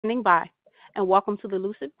Standing by, and welcome to the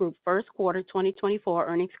Lucid Group First Quarter 2024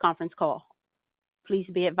 Earnings Conference Call. Please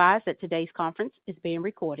be advised that today's conference is being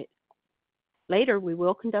recorded. Later, we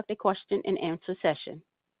will conduct a question-and-answer session.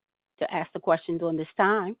 To ask a question during this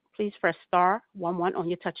time, please press star 11 on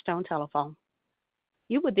your touchtone telephone.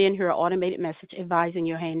 You will then hear an automated message advising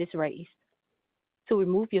your hand is raised. To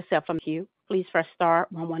remove yourself from the queue, please press star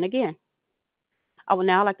 11 again. I would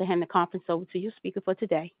now like to hand the conference over to your speaker for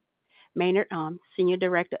today, Maynard Senior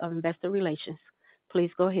Director of Investor Relations.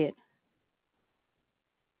 Please go ahead.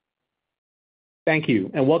 Thank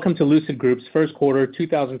you, and welcome to Lucid Group's First Quarter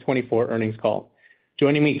 2024 Earnings Call.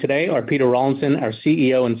 Joining me today are Peter Rawlinson, our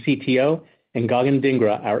CEO and CTO, and Gagan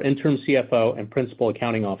Dhingra, our Interim CFO and Principal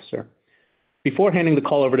Accounting Officer. Before handing the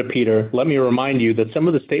call over to Peter, let me remind you that some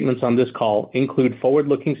of the statements on this call include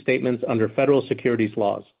forward-looking statements under federal securities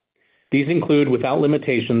laws. These include, without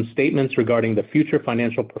limitation, statements regarding the future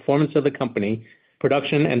financial performance of the company,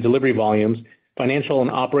 production and delivery volumes, financial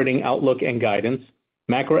and operating outlook and guidance,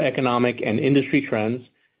 macroeconomic and industry trends,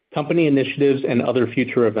 company initiatives, and other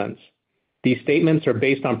future events. These statements are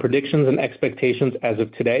based on predictions and expectations as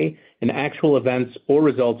of today, and actual events or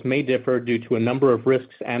results may differ due to a number of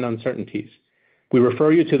risks and uncertainties. We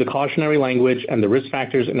refer you to the cautionary language and the risk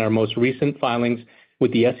factors in our most recent filings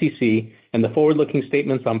with the SEC and the forward-looking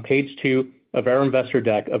statements on page 2 of our investor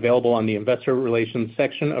deck, available on the Investor Relations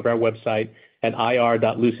section of our website at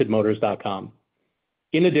ir.lucidmotors.com.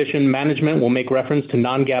 In addition, management will make reference to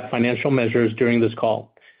non-GAAP financial measures during this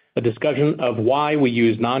call. A discussion of why we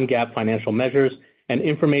use non-GAAP financial measures and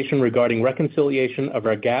information regarding reconciliation of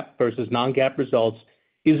our GAAP versus non-GAAP results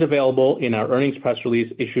is available in our earnings press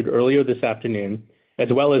release issued earlier this afternoon,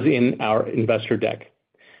 as well as in our investor deck.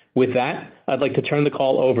 With that, I'd like to turn the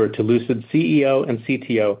call over to Lucid's CEO and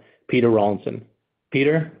CTO, Peter Rawlinson.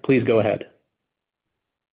 Peter, please go ahead.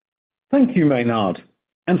 Thank you, Maynard,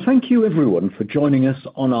 and thank you everyone for joining us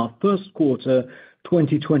on our first quarter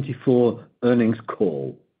 2024 earnings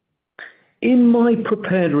call. In my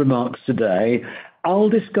prepared remarks today, I'll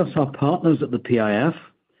discuss our partners at the PIF,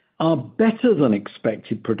 our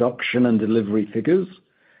better-than-expected production and delivery figures,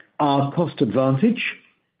 our cost advantage,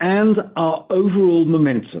 and our overall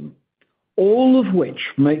momentum, all of which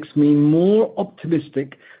makes me more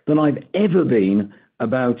optimistic than I've ever been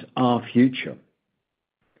about our future.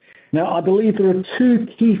 Now, I believe there are two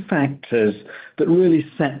key factors that really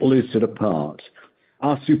set Lucid apart: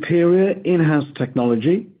 our superior in-house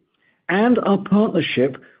technology and our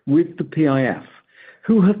partnership with the PIF,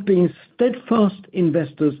 who have been steadfast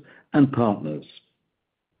investors and partners.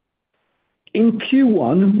 In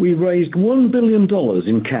Q1, we raised $1 billion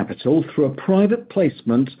in capital through a private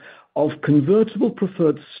placement of convertible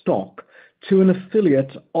preferred stock to an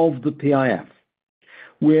affiliate of the PIF.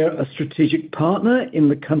 We're a strategic partner in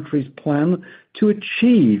the country's plan to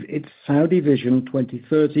achieve its Saudi Vision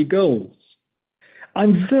 2030 goals.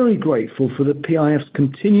 I'm very grateful for the PIF's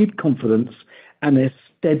continued confidence and their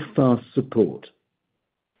steadfast support.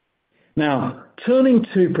 Now, turning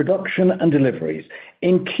to production and deliveries.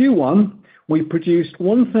 In Q1, we produced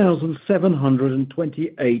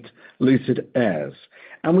 1,728 Lucid Airs,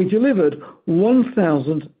 and we delivered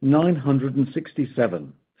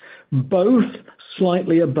 1,967, both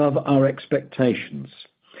slightly above our expectations.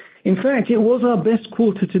 In fact, it was our best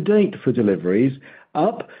quarter to date for deliveries,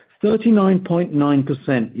 up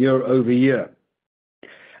 39.9% year-over-year.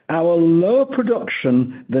 Our lower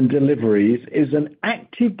production than deliveries is an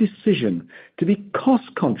active decision to be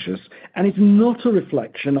cost-conscious and is not a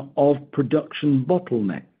reflection of production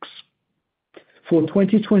bottlenecks. For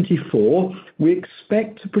 2024, we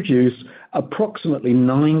expect to produce approximately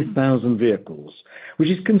 9,000 vehicles, which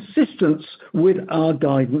is consistent with our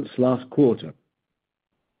guidance last quarter.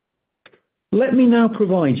 Let me now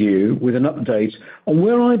provide you with an update on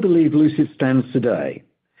where I believe Lucid stands today.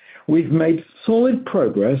 We've made solid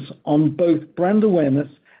progress on both brand awareness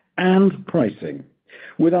and pricing,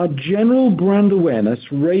 with our general brand awareness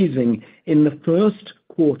raising in the first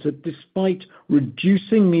quarter despite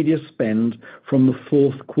reducing media spend from the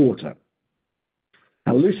fourth quarter.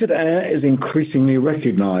 Now, Lucid Air is increasingly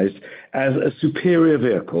recognized as a superior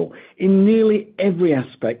vehicle in nearly every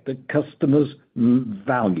aspect that customers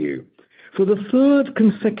value. For the third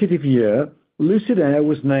consecutive year, Lucid Air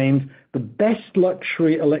was named the best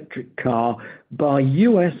luxury electric car by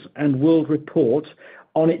US and World Report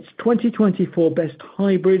on its 2024 Best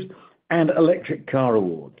Hybrid and Electric Car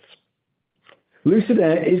Awards. Lucid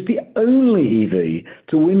Air is the only EV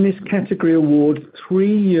to win this category award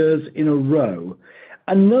 3 years in a row,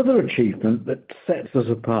 another achievement that sets us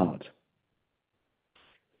apart.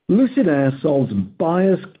 Lucid Air solves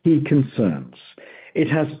buyers' key concerns. It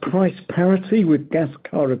has price parity with gas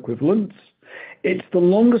car equivalents. It's the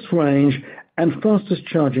longest range and fastest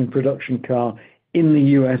charging production car in the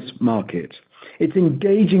US market. It's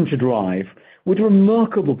engaging to drive with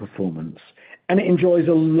remarkable performance, and it enjoys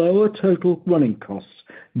a lower total running costs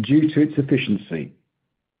due to its efficiency.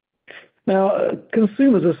 Now,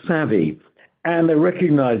 consumers are savvy, and they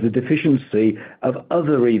recognize the deficiency of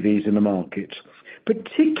other EVs in the market,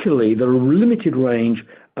 particularly the limited range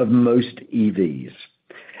of most EVs.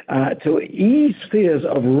 To ease fears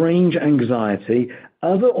of range anxiety,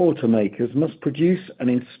 other automakers must produce and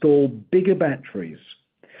install bigger batteries,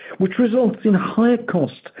 which results in higher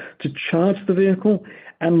cost to charge the vehicle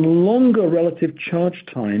and longer relative charge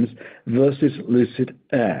times versus Lucid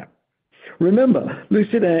Air. Remember,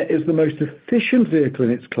 Lucid Air is the most efficient vehicle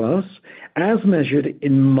in its class, as measured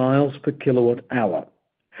in miles per kilowatt hour,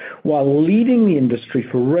 while leading the industry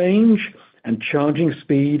for range and charging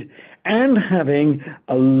speed and having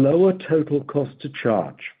a lower total cost to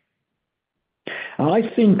charge.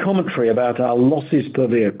 I've seen commentary about our losses per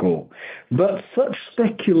vehicle, but such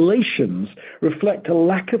speculations reflect a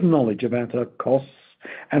lack of knowledge about our costs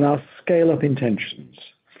and our scale-up intentions.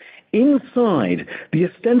 Inside the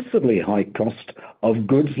ostensibly high cost of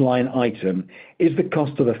goods line item is the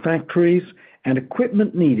cost of the factories and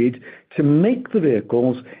equipment needed to make the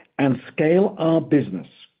vehicles and scale our business.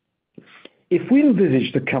 If we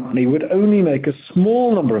envisaged the company would only make a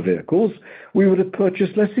small number of vehicles, we would have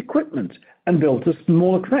purchased less equipment and built a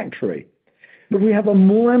smaller factory. But we have a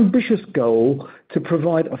more ambitious goal to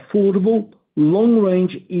provide affordable,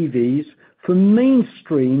 long-range EVs for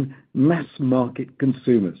mainstream mass-market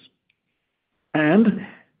consumers. And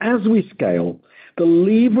as we scale, the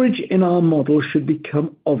leverage in our model should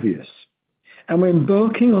become obvious. And we're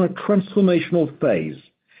embarking on a transformational phase,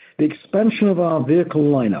 the expansion of our vehicle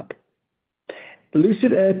lineup.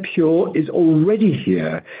 Lucid Air Pure is already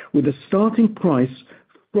here with a starting price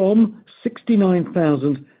from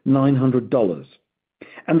 $69,900.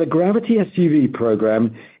 And the Gravity SUV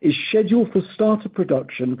program is scheduled for start of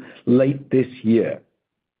production late this year.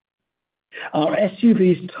 Our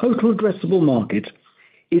SUV's total addressable market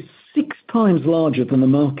is 6 times larger than the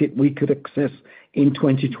market we could access in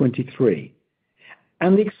 2023.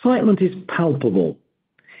 And the excitement is palpable.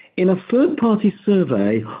 In a third-party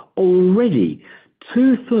survey, already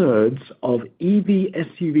 2/3 of EV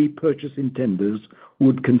SUV purchase intenders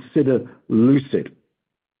would consider Lucid.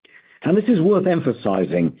 And this is worth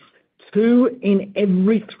emphasizing. 2 in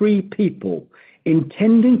every 3 people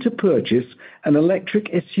intending to purchase an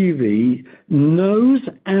electric SUV knows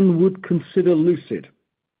and would consider Lucid.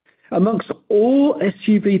 Amongst all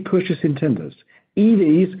SUV purchase intenders,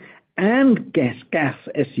 EVs and gas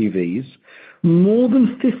SUVs, more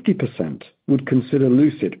than 50% would consider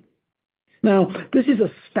Lucid. Now, this is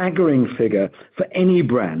a staggering figure for any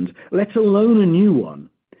brand, let alone a new one,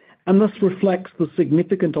 and thus reflects the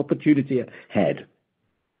significant opportunity ahead.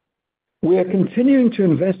 We are continuing to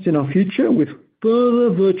invest in our future with further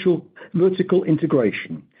vertical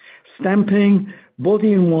integration, stamping,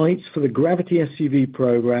 body in whites for the Gravity SUV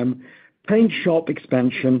program, paint shop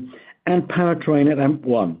expansion, and powertrain at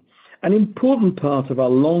AMP-1, an important part of our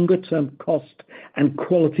longer-term cost and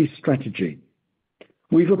quality strategy.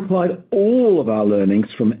 We've applied all of our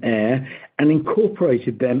learnings from Air and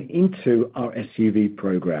incorporated them into our SUV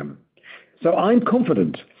program. So I'm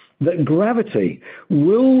confident that Gravity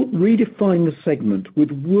will redefine the segment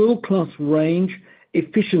with world-class range,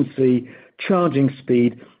 efficiency, charging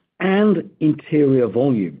speed, and interior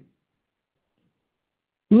volume.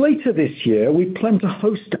 Later this year, we plan to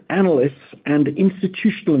host analysts and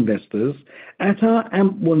institutional investors at our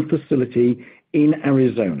AMP-1 facility in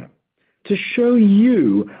Arizona to show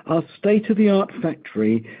you our state-of-the-art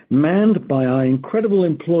factory manned by our incredible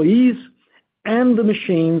employees and the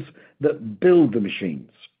machines that build the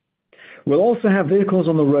machines. We'll also have vehicles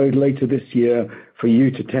on the road later this year for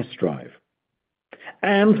you to test drive.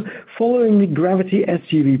 And following the Gravity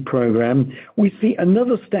SUV program, we see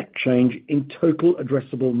another step change in total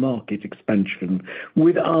addressable market expansion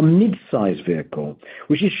with our mid-size vehicle,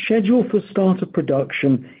 which is scheduled for start of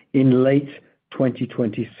production in late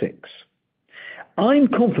 2026. I'm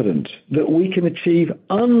confident that we can achieve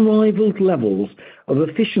unrivaled levels of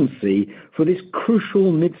efficiency for this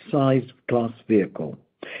crucial mid-sized class vehicle.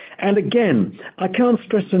 And again, I can't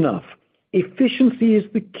stress enough, efficiency is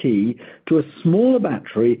the key to a smaller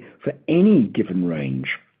battery for any given range.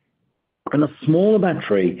 And a smaller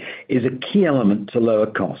battery is a key element to lower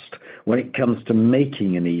cost when it comes to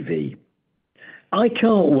making an EV. I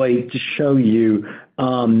can't wait to show you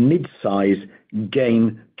our mid-size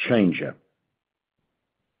game changer.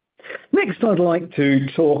 Next, I'd like to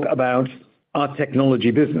talk about our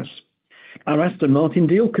technology business. Our Aston Martin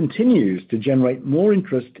deal continues to generate more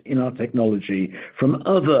interest in our technology from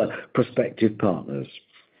other prospective partners.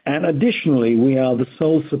 And additionally, we are the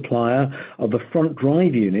sole supplier of the front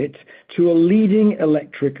drive unit to a leading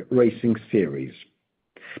electric racing series.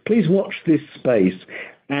 Please watch this space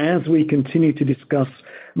as we continue to discuss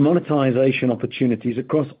monetization opportunities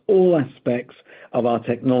across all aspects of our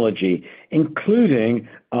technology, including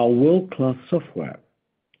our world-class software.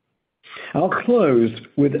 I'll close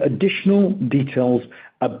with additional details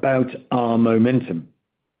about our momentum.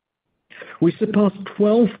 We surpassed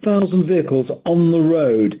 12,000 vehicles on the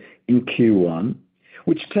road in Q1,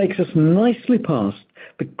 which takes us nicely past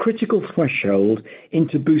the critical threshold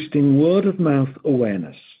into boosting word-of-mouth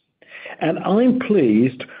awareness. And I'm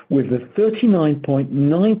pleased with the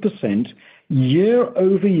 39.9%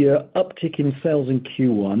 year-over-year uptick in sales in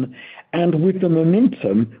Q1 and with the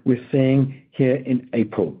momentum we're seeing here in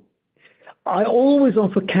April. I always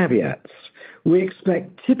offer caveats. We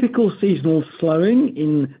expect typical seasonal slowing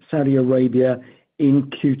in Saudi Arabia in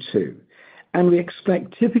Q2, and we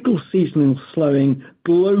expect typical seasonal slowing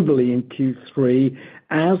globally in Q3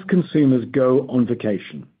 as consumers go on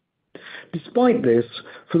vacation. Despite this,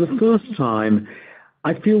 for the first time,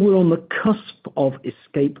 I feel we're on the cusp of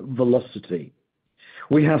escape velocity.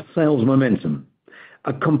 We have sales momentum,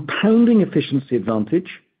 a compounding efficiency advantage,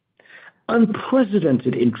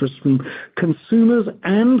 unprecedented interest from consumers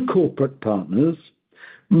and corporate partners,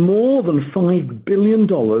 more than $5 billion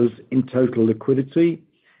in total liquidity,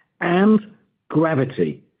 and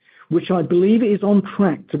gravity, which I believe is on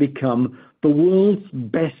track to become the world's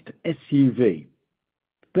best SUV.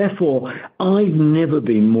 Therefore, I've never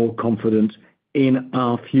been more confident in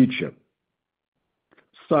our future.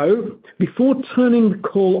 So, before turning the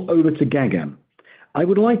call over to Gagan, I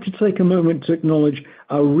would like to take a moment to acknowledge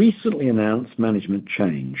our recently announced management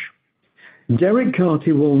change. Derek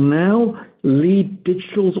Carty will now lead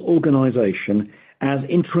Digital's organization as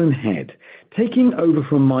interim head, taking over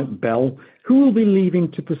from Mike Bell, who will be leaving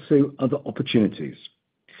to pursue other opportunities.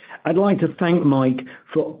 I'd like to thank Mike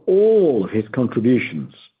for all of his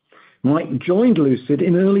contributions. Mike joined Lucid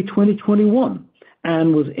in early 2021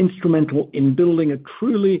 and was instrumental in building a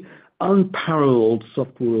truly unparalleled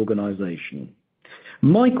software organization.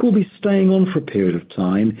 Mike will be staying on for a period of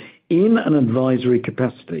time in an advisory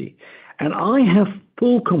capacity, and I have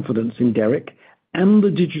full confidence in Derek and the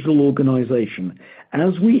digital organization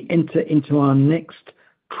as we enter into our next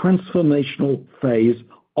transformational phase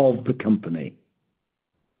of the company.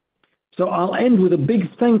 So I'll end with a big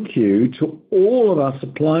thank you to all of our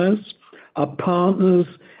suppliers, our partners,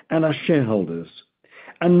 and our shareholders.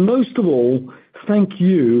 And most of all, thank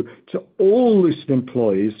you to all Lucid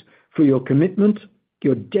employees for your commitment,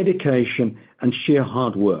 your dedication, and sheer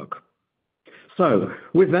hard work. So,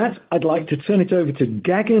 with that, I'd like to turn it over to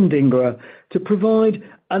Gagan Dhingra to provide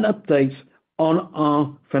an update on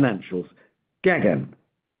our financials. Gagan.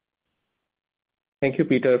 Thank you,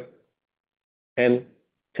 Peter, and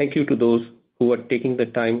thank you to those who are taking the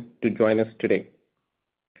time to join us today.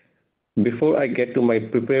 Before I get to my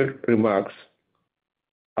prepared remarks,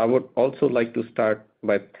 I would also like to start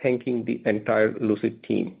by thanking the entire Lucid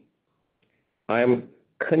team. I am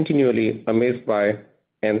continually amazed by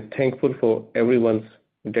and thankful for everyone's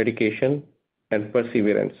dedication and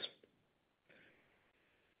perseverance.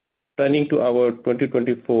 Turning to our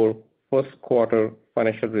 2024 first quarter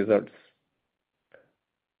financial results.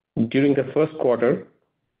 During the first quarter,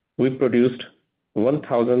 we produced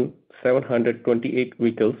 1,728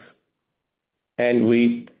 vehicles, and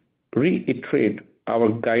we reiterate our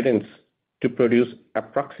guidance to produce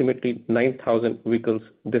approximately 9,000 vehicles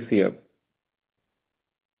this year.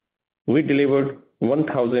 We delivered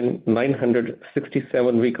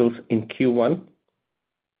 1,967 vehicles in Q1,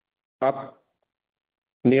 up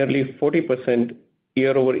nearly 40%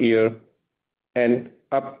 year over year and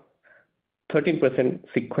up 13%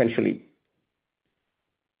 sequentially.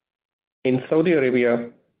 In Saudi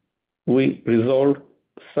Arabia, we resolved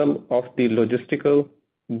some of the logistical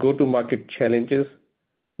go-to-market challenges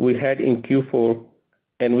we had in Q4,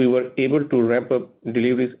 and we were able to ramp up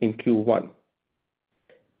deliveries in Q1.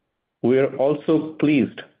 We are also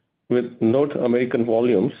pleased with North American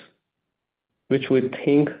volumes, which we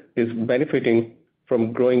think is benefiting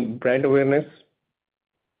from growing brand awareness,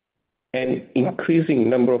 an increasing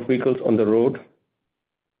number of vehicles on the road,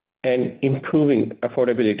 and improving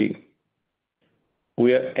affordability.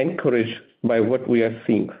 We are encouraged by what we are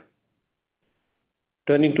seeing.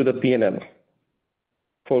 Turning to the P&L.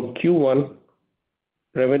 For Q1,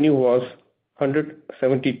 revenue was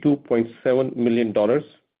 $172.7 million,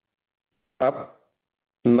 up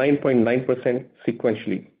 9.9%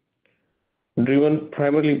 sequentially. driven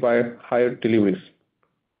primarily by higher deliveries.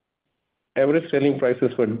 Average selling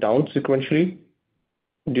prices were down sequentially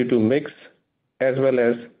due to mix as well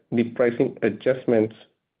as the pricing adjustments,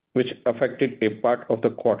 which affected a part of the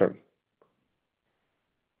quarter.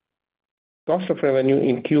 Cost of revenue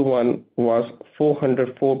in Q1 was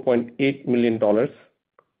 $404.8 million.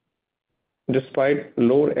 Despite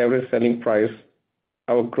lower average selling price,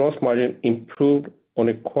 our gross margin improved on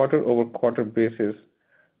a quarter-over-quarter basis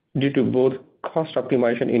due to both cost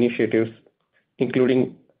optimization initiatives,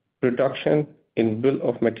 including reduction in bill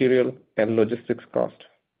of material and logistics cost,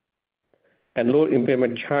 and lower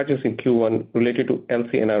impairment charges in Q1 related to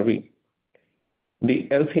LCNRV. The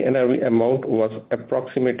LCNRV amount was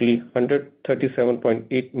approximately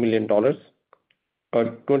 $137.8 million, a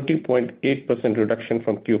 20.8% reduction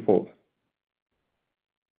from Q4.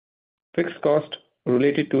 Fixed cost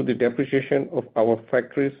related to the depreciation of our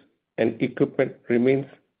factories and equipment remains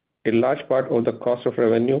a large part of the cost of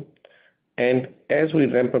revenue, and as we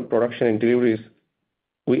ramp up production and deliveries,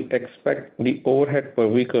 we expect the overhead per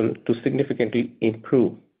vehicle to significantly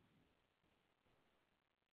improve.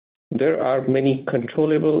 There are many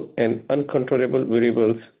controllable and uncontrollable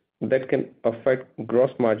variables that can affect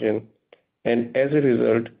gross margin, and as a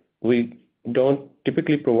result, we don't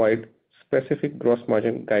typically provide specific gross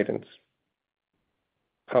margin guidance.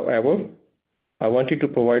 However, I wanted to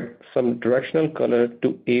provide some directional color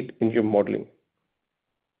to aid in your modeling.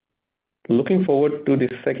 Looking forward to the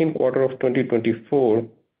second quarter of 2024,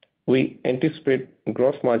 we anticipate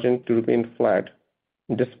gross margin to remain flat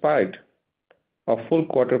despite a full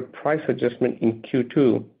quarter price adjustment in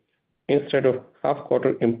Q2 instead of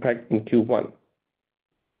half-quarter impact in Q1.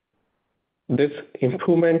 This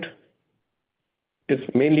improvement is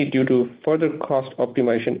mainly due to further cost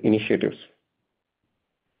optimization initiatives.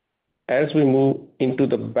 As we move into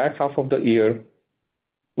the back half of the year,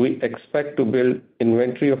 we expect to build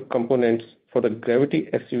inventory of components for the Gravity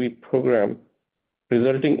SUV program,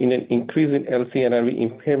 resulting in an increase in LCNRV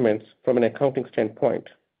impairments from an accounting standpoint.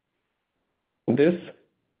 This,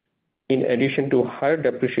 in addition to higher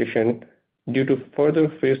depreciation due to further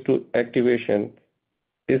phase 2 activation,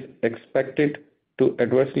 is expected to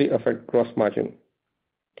adversely affect gross margin.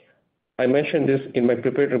 I mentioned this in my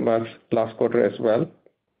prepared remarks last quarter as well.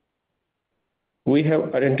 We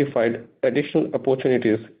have identified additional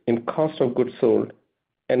opportunities in cost of goods sold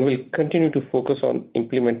and will continue to focus on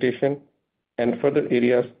implementation and further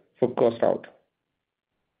areas for cost out.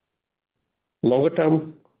 Longer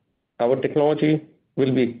term, our technology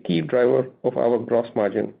will be a key driver of our gross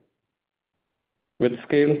margin. With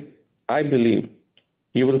scale, I believe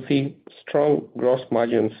you will see strong gross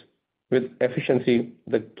margins with efficiency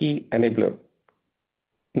the key enabler.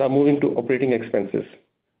 Now moving to operating expenses.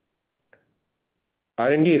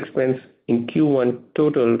 R&D expense in Q1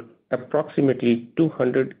 totaled approximately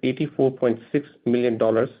 $284.6 million,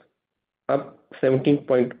 up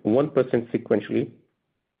 17.1% sequentially.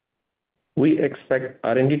 We expect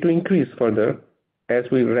R&D to increase further as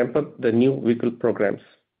we ramp up the new vehicle programs.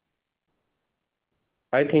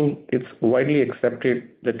 I think it's widely accepted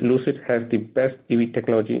that Lucid has the best EV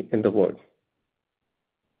technology in the world.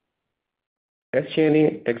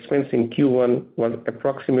 SG&A expense in Q1 was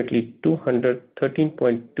approximately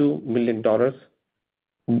 $213.2 million,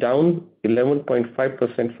 down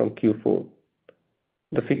 11.5% from Q4.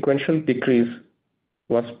 The sequential decrease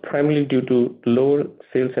was primarily due to lower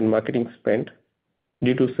sales and marketing spend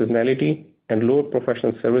due to seasonality and lower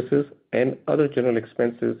professional services and other general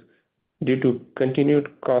expenses due to continued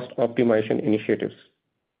cost optimization initiatives.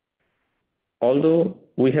 Although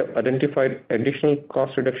we have identified additional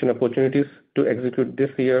cost reduction opportunities to execute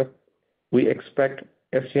this year, we expect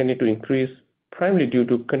SG&A to increase primarily due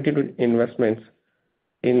to continued investments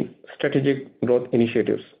in strategic growth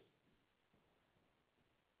initiatives.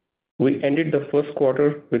 We ended the first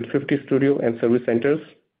quarter with 50 studio and service centers,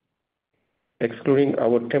 excluding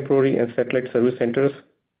our temporary and satellite service centers,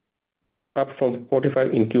 up from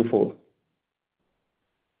 45 in Q4.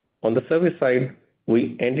 On the service side,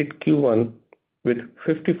 we ended Q1 with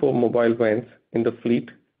 54 mobile vans in the fleet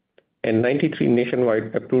and 93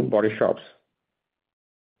 nationwide approved body shops.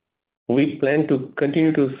 We plan to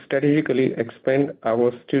continue to strategically expand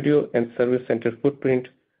our studio and service center footprint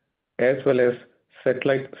as well as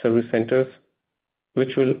satellite service centers,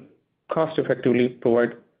 which will cost-effectively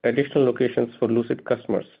provide additional locations for Lucid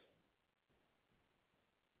customers.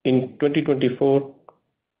 In 2024,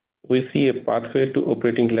 we see a pathway to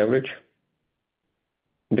operating leverage.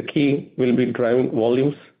 The key will be driving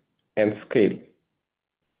volumes and scale.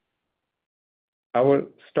 Our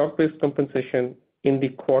stock-based compensation in the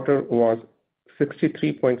quarter was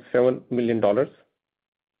 $63.7 million.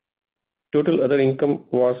 Total other income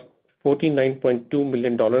was $49.2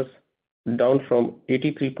 million, down from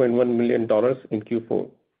 $83.1 million in Q4.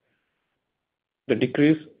 The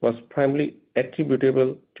decrease was primarily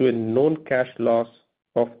attributable to a non-cash loss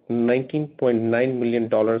of $19.9 million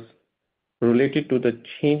related to the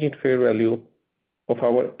change in fair value of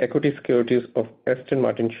our equity securities of Aston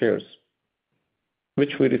Martin shares,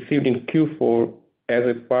 which we received in Q4 as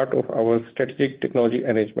a part of our strategic technology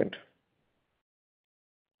arrangement.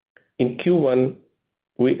 In Q1,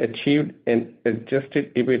 we achieved an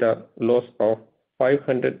adjusted EBITDA loss of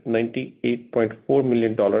 $598.4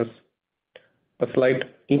 million, a slight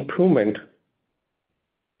improvement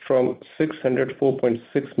from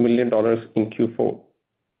 $604.6 million in Q4.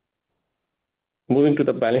 Moving to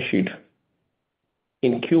the balance sheet.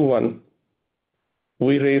 In Q1,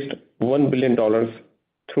 we raised $1 billion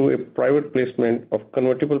through a private placement of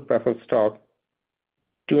convertible preferred stock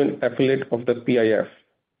to an affiliate of the PIF.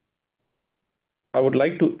 I would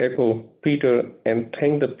like to echo Peter and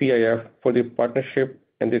thank the PIF for the partnership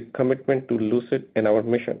and the commitment to Lucid and our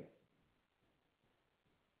mission.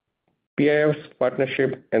 PIF's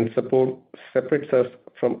partnership and support separates us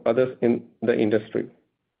from others in the industry.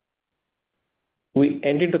 We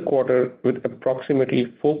ended the quarter with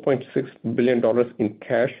approximately $4.6 billion in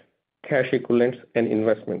cash, cash equivalents, and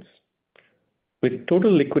investments, with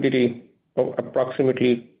total liquidity of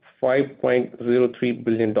approximately $5.03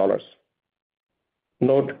 billion.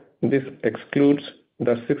 Note, this excludes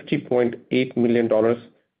the $60.8 million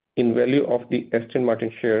in value of the Aston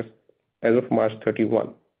Martin shares as of March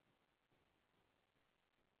 31.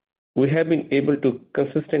 We have been able to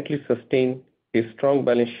consistently sustain a strong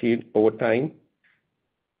balance sheet over time,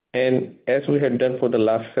 and as we have done for the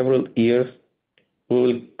last several years, we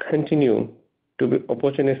will continue to be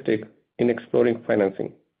opportunistic in exploring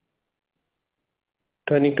financing.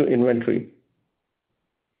 Turning to inventory.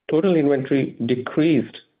 Total inventory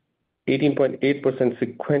decreased 18.8%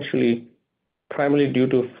 sequentially, primarily due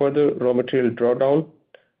to further raw material drawdown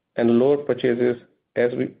and lower purchases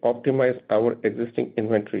as we optimize our existing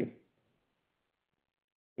inventory.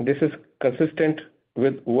 This is consistent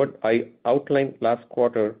with what I outlined last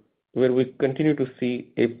quarter, where we continue to see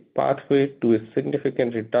a pathway to a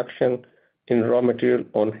significant reduction in raw material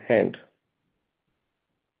on hand.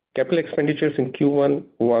 Capital expenditures in Q1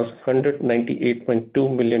 was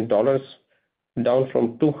 $198.2 million, down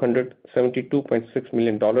from $272.6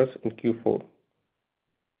 million in Q4.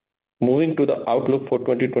 Moving to the outlook for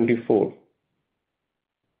 2024.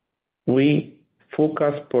 We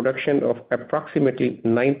forecast production of approximately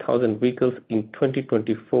 9,000 vehicles in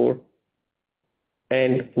 2024,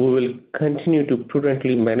 and we will continue to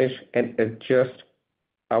prudently manage and adjust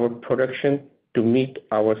our production to meet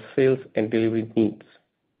our sales and delivery needs.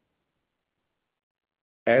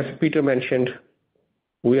 As Peter mentioned,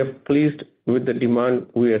 we are pleased with the demand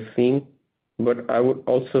we are seeing, but I would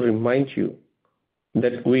also remind you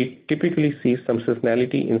that we typically see some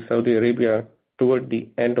seasonality in Saudi Arabia toward the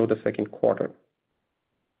end of the second quarter.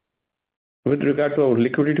 With regard to our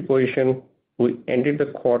liquidity position, we ended the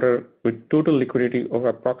quarter with total liquidity of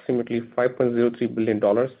approximately $5.03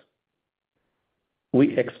 billion.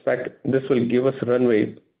 We expect this will give us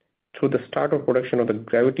runway through the start of production of the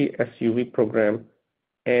Gravity SUV program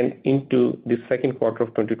and into the second quarter of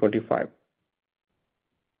 2025.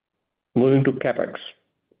 Moving to CapEx.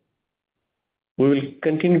 We will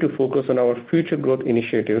continue to focus on our future growth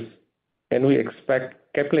initiatives, and we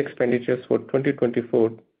expect capital expenditures for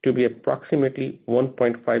 2024 to be approximately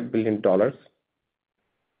 $1.5 billion.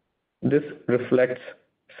 This reflects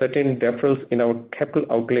certain deferrals in our capital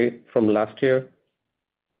outlay from last year,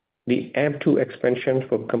 the AMP-2 expansion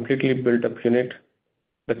for completely built-up unit,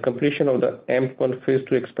 the completion of the AMP-1 Phase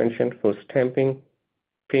 2 expansion for stamping,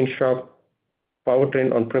 paint shop,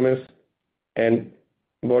 powertrain on-premise, and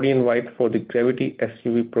body-in-white for the Gravity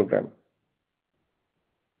SUV program.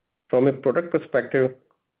 From a product perspective,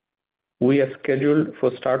 we are scheduled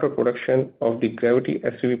for start of production of the Gravity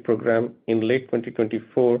SUV program in late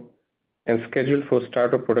 2024 and scheduled for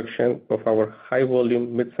start of production of our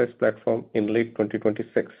high-volume midsize platform in late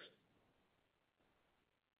 2026.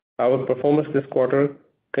 Our performance this quarter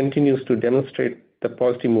continues to demonstrate the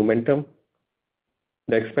positive momentum.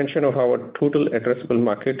 The expansion of our total addressable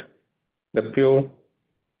market, the pure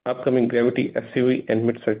upcoming Gravity SUV and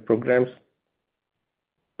midsize programs,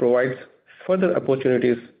 provides further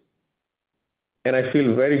opportunities, and I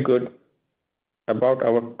feel very good about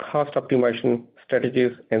our cost optimization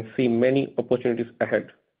strategies and see many opportunities ahead.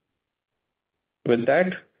 With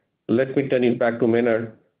that, let me turn it back to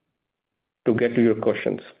Maynard to get to your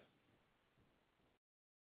questions.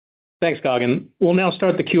 Thanks, Gagan. We'll now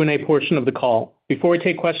start the Q&A portion of the call. Before we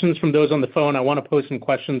take questions from those on the phone, I want to pose some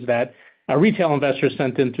questions that our retail investors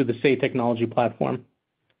sent in through the Say Technology platform.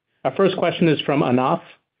 Our first question is from Anaf.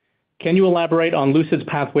 Can you elaborate on Lucid's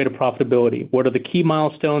pathway to profitability? What are the key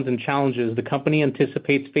milestones and challenges the company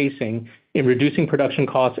anticipates facing in reducing production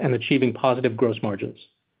costs and achieving positive gross margins?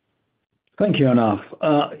 Thank you, Anaf.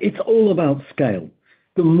 It's all about scale.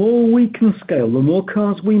 The more we can scale, the more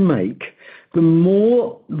cars we make, the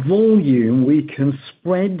more volume we can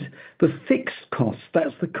spread the fixed costs.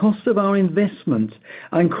 That's the cost of our investment,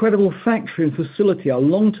 our incredible factory and facility, our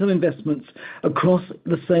long-term investments across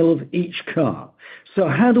the sale of each car. So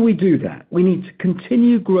how do we do that? We need to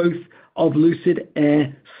continue growth of Lucid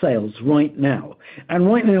Air sales right now.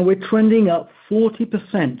 And right now we're trending up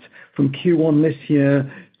 40% from Q1 this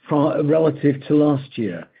year relative to last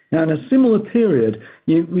year. Now, in a similar period,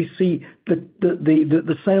 we see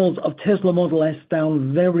the sales of Tesla Model S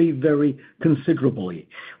down very, very considerably.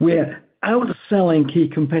 We're outselling key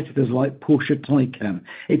competitors like Porsche Taycan.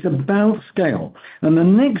 It's about scale. And the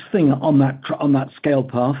next thing on that scale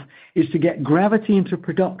path is to get Gravity into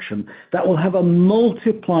production. That will have a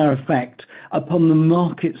multiplier effect upon the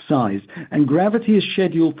market size. And Gravity is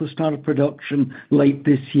scheduled for start of production late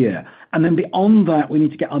this year. And then beyond that, we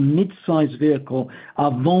need to get a mid-size vehicle,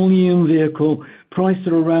 a volume vehicle, priced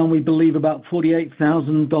at around, we believe, about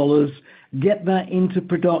 $48,000. Get that into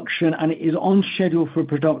production, and it is on schedule for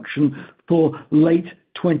production for late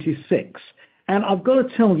 26. And I've got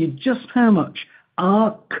to tell you just how much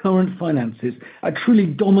our current finances are truly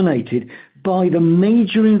dominated by the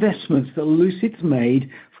major investments that Lucid's made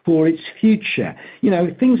for its future. You know,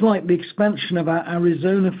 things like the expansion of our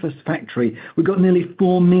Arizona factory. We've got nearly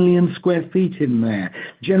 4 million square feet in there.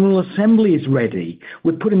 General assembly is ready.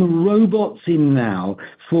 We're putting the robots in now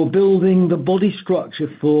for building the body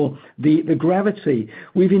structure for the Gravity.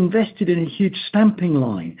 We've invested in a huge stamping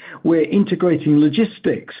line. We're integrating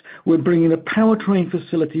logistics. We're bringing a powertrain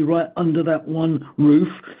facility right under that one roof.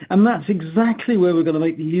 And that's exactly where we're going to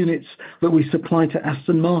make the units that we supply to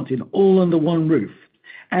Aston Martin, all under one roof.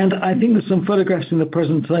 And I think there's some photographs in the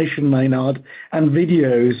presentation, Maynard, and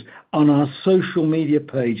videos on our social media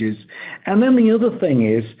pages. And then the other thing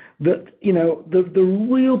is that, you know, the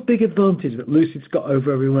real big advantage that Lucid's got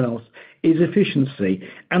over everyone else is efficiency.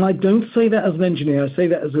 And I don't say that as an engineer, I say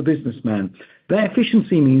that as a businessman. That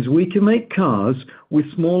efficiency means we can make cars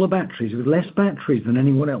with smaller batteries, with less batteries than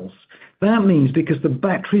anyone else. That means because the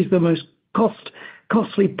battery is the most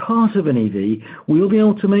costly part of an EV, we'll be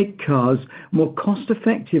able to make cars more cost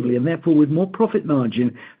effectively and therefore with more profit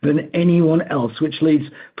margin than anyone else, which leads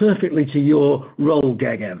perfectly to your role,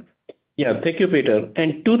 Gagan. Yeah, thank you, Peter.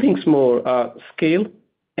 And two things more, scale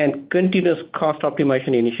and continuous cost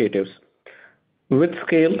optimization initiatives. With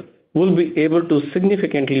scale, we'll be able to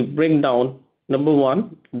significantly bring down, number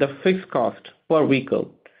one, the fixed cost per vehicle,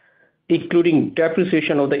 including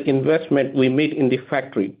depreciation of the investment we made in the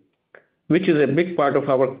factory, which is a big part of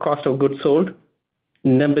our cost of goods sold.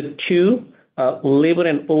 Number two, labor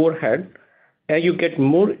and overhead, as you get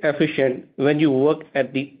more efficient when you work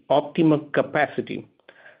at the optimal capacity.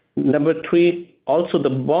 Number three, also the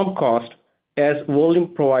BOM cost, as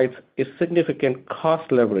volume provides a significant cost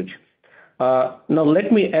leverage. Now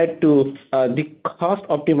let me add to the cost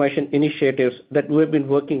optimization initiatives that we've been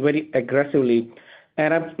working very aggressively,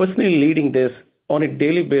 and I'm personally leading this on a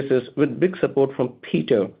daily basis with big support from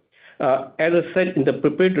Peter. As I said in the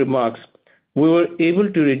prepared remarks, we were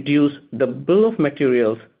able to reduce the bill of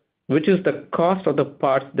materials, which is the cost of the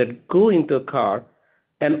parts that go into a car,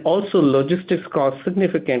 and also logistics costs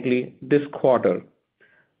significantly this quarter.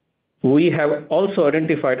 We have also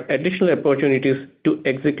identified additional opportunities to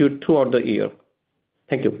execute throughout the year.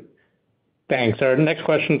 Thank you. Thanks. Our next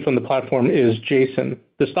question from the platform is Jason.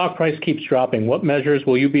 The stock price keeps dropping. What measures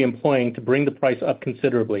will you be employing to bring the price up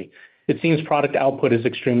considerably? It seems product output is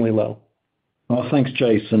extremely low. Oh, thanks,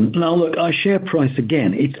 Jason. Now, look, our share price,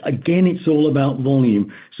 it's all about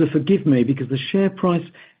volume. So forgive me, because the share price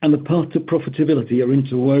and the path to profitability are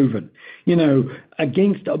interwoven. You know,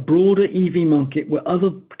 against a broader EV market where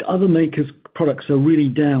other makers' products are really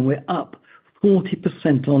down, we're up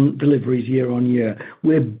 40% on deliveries year on year.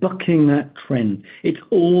 We're bucking that trend. It's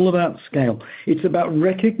all about scale. It's about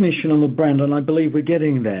recognition on the brand, and I believe we're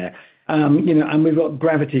getting there. You know, and we've got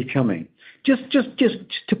Gravity coming. Just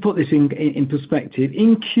to put this in perspective,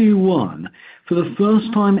 in Q1, for the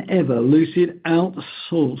first time ever, Lucid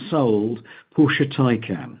outsold Porsche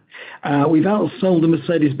Taycan. We've outsold the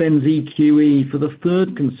Mercedes-Benz EQE for the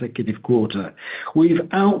third consecutive quarter. We've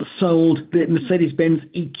outsold the Mercedes-Benz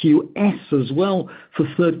EQS as well for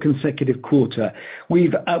third consecutive quarter.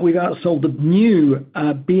 We've outsold the new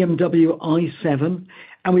BMW i7,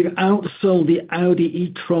 and we've outsold the Audi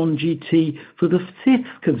e-tron GT for the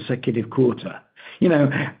fifth consecutive quarter. And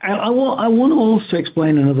I want to also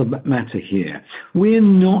explain another matter here. We're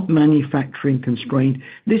not manufacturing constrained.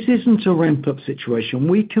 This isn't a ramp-up situation.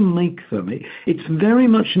 We can make them. It's very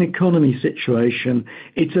much an economy situation.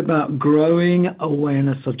 It's about growing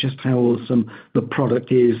awareness of just how awesome the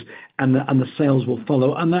product is, and the sales will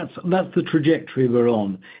follow. And that's the trajectory we're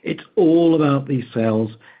on. It's all about these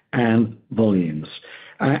sales and volumes.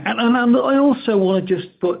 And I also want to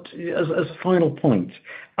just put, as a final point,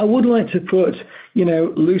 I would like to put,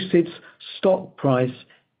 Lucid's stock price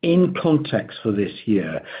in context for this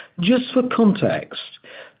year. Just for context,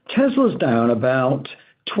 Tesla's down about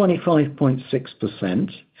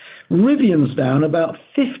 25.6%. Rivian's down about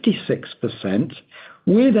 56%.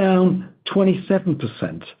 We're down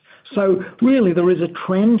 27%. So really, there is a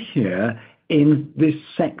trend here in this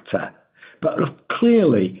sector. But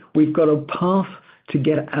clearly, we've got a path to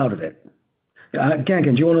get out of it.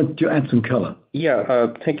 Gagan, do you want to add some color? Yeah,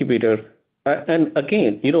 thank you, Peter. And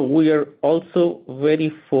again, we are also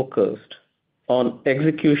very focused on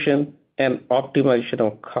execution and optimization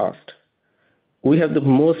of cost. We have the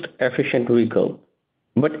most efficient vehicle,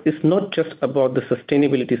 but it's not just about the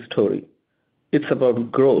sustainability story. It's about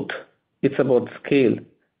growth, it's about scale,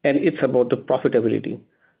 and it's about the profitability.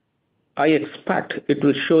 I expect it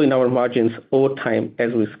will show in our margins over time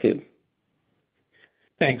as we scale.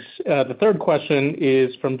 Thanks. The third question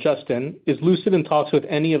is from Justin. Is Lucid in talks with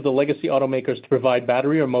any of the legacy automakers to provide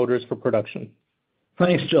battery or motors for production?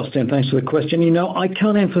 Thanks, Justin. Thanks for the question. I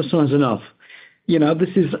can't emphasize enough.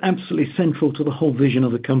 This is absolutely central to the whole vision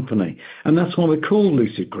of the company. And that's why we're called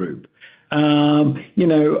Lucid Group.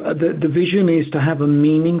 The vision is to have a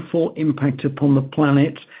meaningful impact upon the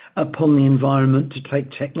planet, upon the environment, to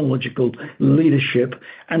take technological leadership,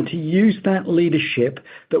 and to use that leadership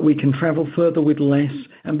that we can travel further with less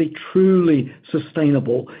and be truly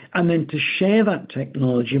sustainable, and then to share that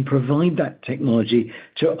technology and provide that technology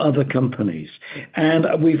to other companies. And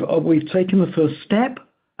we've taken the first step.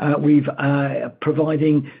 We've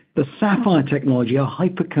providing the Sapphire technology, our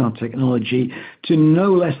hypercar technology, to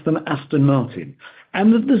no less than Aston Martin.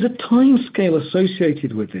 And there's a time scale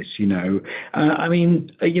associated with this, the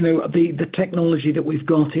technology that we've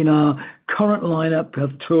got in our current lineup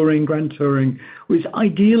of Grand Touring was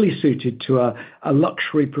ideally suited to a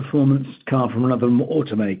luxury performance car from another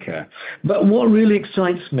automaker. But what really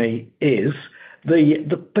excites me is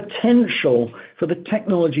the potential for the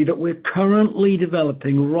technology that we're currently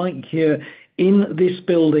developing right here in this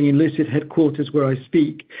building, in Lucid headquarters where I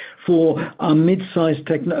speak, for our mid-size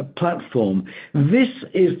platform. This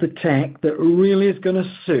is the tech that really is going to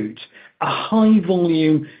suit a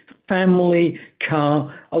high-volume family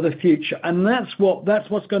car of the future. And that's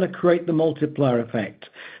what's going to create the multiplier effect.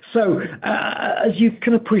 So, as you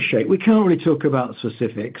can appreciate, we can't really talk about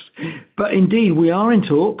specifics, but indeed, we are in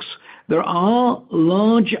talks. There are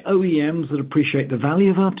large OEMs that appreciate the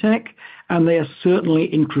value of our tech, and they are certainly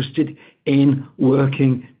interested in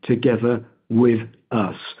working together with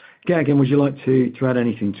us. Gagan, would you like to add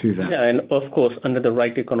anything to that? Yeah, and of course, under the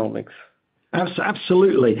right economics.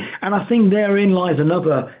 Absolutely. And I think therein lies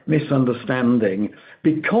another misunderstanding.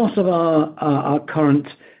 Because of our current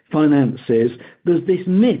finances, there's this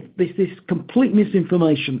myth, this complete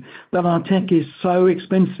misinformation that our tech is so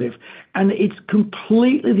expensive. And it's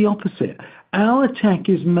completely the opposite. Our tech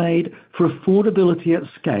is made for affordability at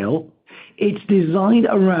scale. It's designed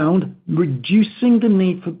around reducing the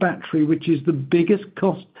need for battery, which is the biggest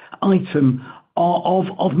cost item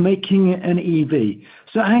of making an EV.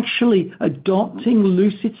 So actually adopting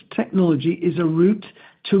Lucid's technology is a route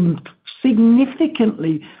to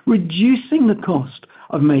significantly reducing the cost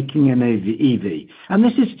of making an EV. And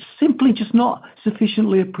this is simply just not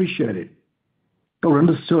sufficiently appreciated or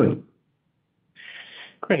understood.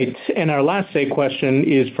 Great. And our last question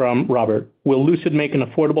is from Robert. Will Lucid make an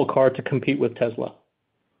affordable car to compete with Tesla?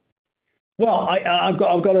 Well, I've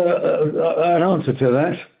got an answer to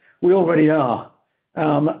that. We already are.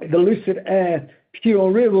 The Lucid Air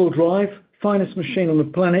pure rear-wheel drive, finest machine on the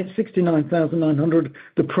planet, $69,900,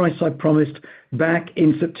 the price I promised back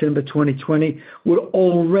in September 2020. We're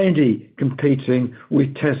already competing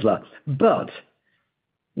with Tesla. But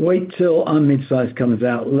wait till our midsize comes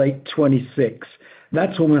out, late 26.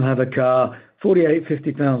 That's when we'll have a car,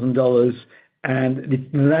 $48,000, $50,000, and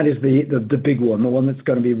that is the big one, the one that's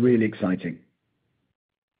going to be really exciting.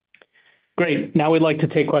 Great. Now we'd like to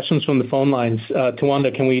take questions from the phone lines.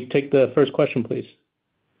 Tawanda, can we take the first question, please?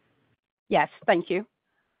 Yes, thank you.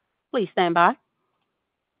 Please stand by.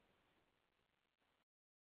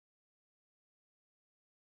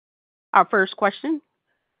 Our first question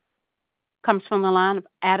comes from the line of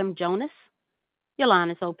Adam Jonas. Your line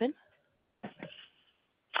is open.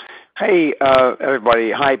 Hey,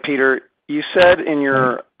 everybody. Hi, Peter. You said in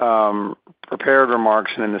your prepared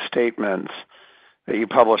remarks and in the statements that you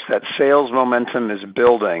published that sales momentum is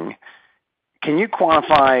building. Can you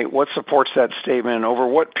quantify what supports that statement and over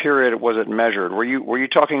what period was it measured? Were you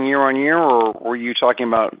talking year on year, or were you talking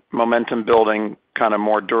about momentum building kind of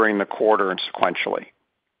more during the quarter and sequentially?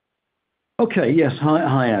 Okay, yes.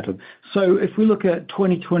 Hi, Adam. So if we look at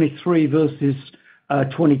 2023 versus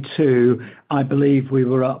 22, I believe we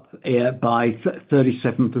were up by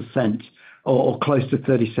 37% or close to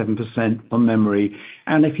 37% from memory.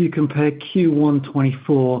 And if you compare Q1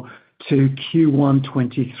 24 to Q1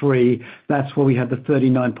 23, that's where we had the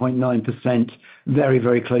 39.9%, very,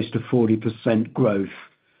 very close to 40% growth.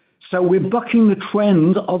 So we're bucking the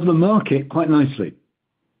trend of the market quite nicely.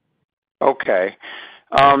 Okay.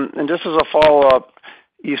 And just as a follow-up,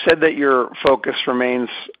 you said that your focus remains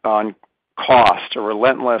on cost, a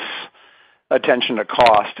relentless attention to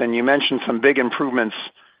cost, and you mentioned some big improvements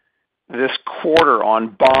this quarter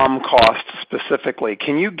on BOM costs specifically.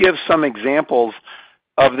 Can you give some examples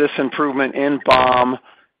of this improvement in BOM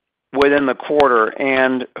within the quarter,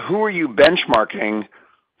 and who are you benchmarking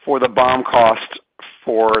for the BOM cost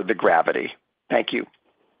for the Gravity? Thank you.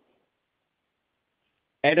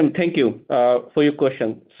 Adam, thank you for your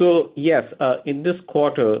question. So yes, in this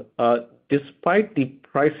quarter, despite the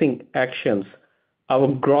pricing actions, our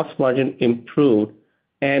gross margin improved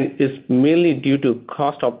and is mainly due to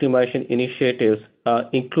cost optimization initiatives,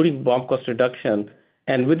 including BOM cost reduction.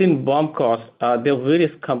 And within BOM cost, there are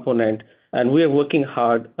various components, and we are working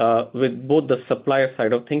hard with both the supplier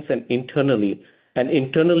side of things and internally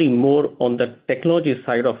more on the technology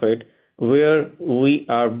side of it, where we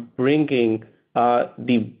are bringing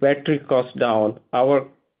the battery cost down. Our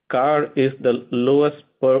car is the lowest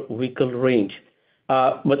per vehicle range.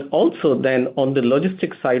 But also then on the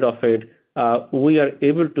logistics side of it, we are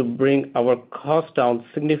able to bring our cost down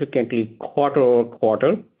significantly quarter over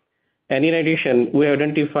quarter. And in addition, we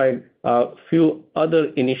identified a few other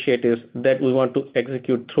initiatives that we want to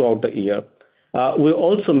execute throughout the year. We're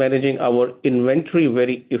also managing our inventory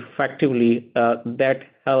very effectively. That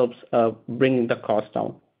helps bring the cost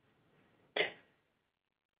down.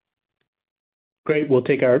 Great. We'll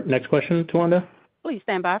take our next question, Tawanda. Please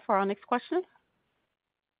stand by for our next question.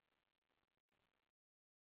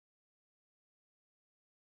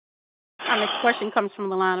 Our next question comes from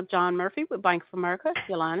the line of John Murphy with Bank of America.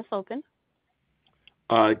 Your line is open.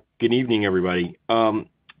 Good evening, everybody.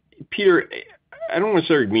 Peter, I don't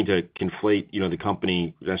necessarily mean to conflate, the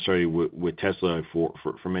company necessarily with Tesla for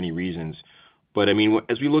many reasons. But I mean,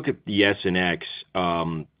 as we look at the S and X,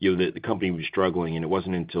 the company was struggling, and it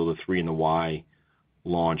wasn't until the 3 and the Y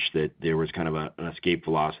launch that there was kind of an escape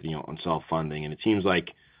velocity on self-funding. And it seems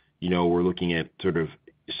like, we're looking at sort of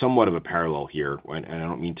somewhat of a parallel here. And I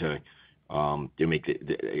don't mean to make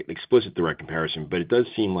the explicit direct comparison, but it does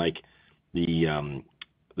seem like the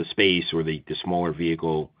space or the smaller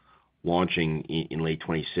vehicle launching in late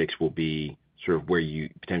 26 will be sort of where you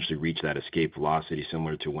potentially reach that escape velocity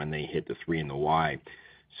similar to when they hit the 3 and the Y.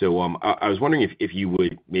 So I was wondering if you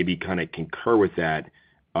would maybe kind of concur with that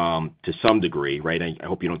to some degree, right? I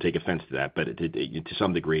hope you don't take offense to that, but to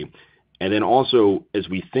some degree. And then also, as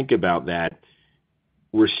we think about that,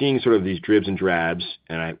 we're seeing sort of these dribs and drabs,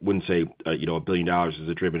 and I wouldn't say, $1 billion is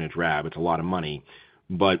a drib and a drab. It's a lot of money.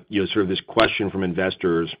 But, sort of this question from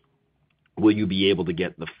investors, will you be able to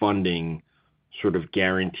get the funding sort of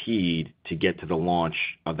guaranteed to get to the launch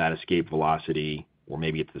of that escape velocity, or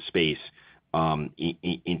maybe it's the space,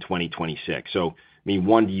 in 2026? So, I mean,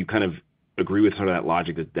 one, do you kind of agree with some of that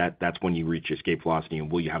logic that's when you reach escape velocity,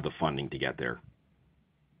 and will you have the funding to get there?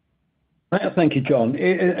 Thank you, John.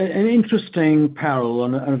 An interesting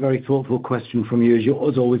parallel and a very thoughtful question from you,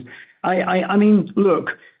 as always. I mean,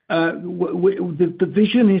 look, the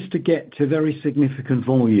vision is to get to very significant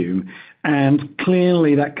volume, and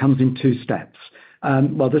clearly that comes in 2 steps.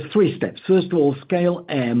 Well, there's 3 steps. First of all, scale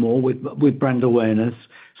Air more with brand awareness.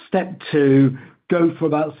 Step 2, go for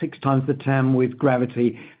about 6 times the TAM with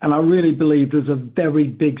Gravity. And I really believe there's a very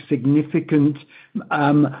big, significant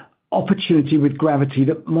opportunity with Gravity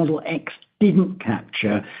that Model X didn't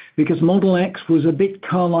capture, because Model X was a bit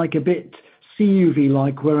car-like, a bit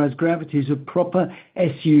CUV-like, whereas Gravity is a proper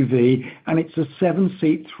SUV, and it's a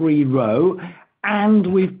 7-seat, 3-row.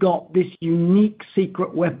 And we've got this unique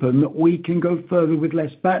secret weapon that we can go further with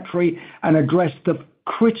less battery and address the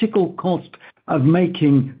critical cost of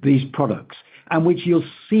making these products, and which you'll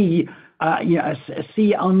see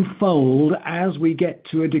unfold as we get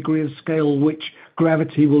to a degree of scale which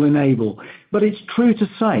Gravity will enable. But it's true to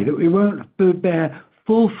say that we won't bear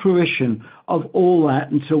full fruition of all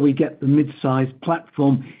that until we get the mid-sized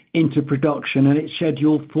platform into production, and it's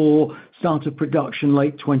scheduled for start of production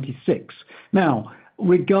late 26. Now,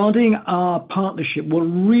 regarding our partnership, what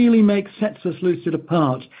really sets us Lucid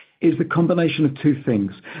apart is the combination of two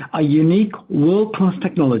things: a unique world-class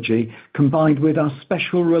technology combined with our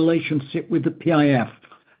special relationship with the PIF.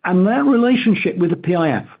 And that relationship with the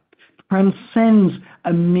PIF transcends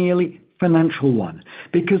a merely financial one,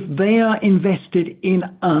 because they are invested in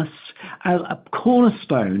us as a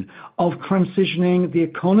cornerstone of transitioning the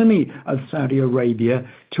economy of Saudi Arabia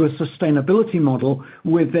to a sustainability model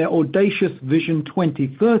with their audacious Vision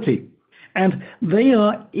 2030. And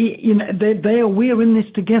we're in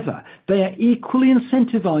this together. They are equally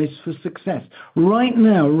incentivized for success. Right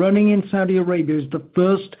now, running in Saudi Arabia is the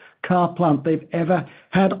first car plant they've ever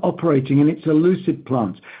had operating, and it's a Lucid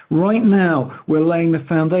plant. Right now, we're laying the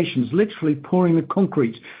foundations, literally pouring the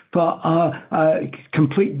concrete for our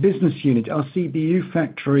complete business unit, our CBU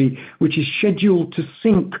factory, which is scheduled to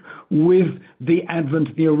sync with the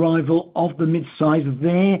arrival of the mid-size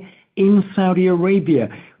there in Saudi Arabia.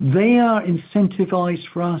 They are incentivized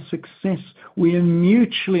for our success. We are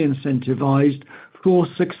mutually incentivized for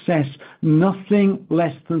success. Nothing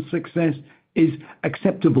less than success is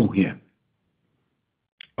acceptable here.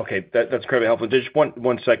 Okay, that's incredibly helpful. Just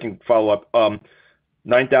one second follow-up.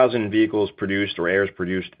 9,000 vehicles produced or Airs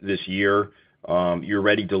produced this year. You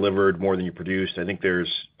already delivered more than you produced. I think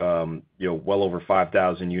there's well over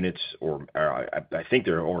 5,000 units, or I think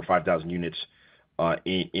there are over 5,000 units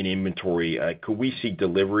in inventory. Could we see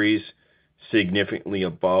deliveries significantly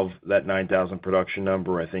above that 9,000 production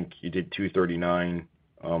number? I think you did 239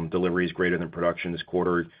 deliveries greater than production this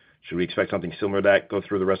quarter. Should we expect something similar to that go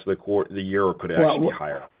through the rest of the year, or could it actually be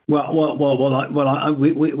higher?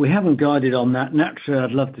 We haven't guided on that. Naturally,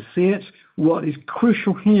 I'd love to see it. What is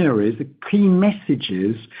crucial here is the key message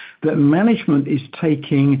is that management is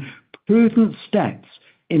taking prudent steps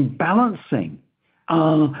in balancing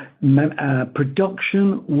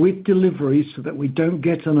production with deliveries so that we don't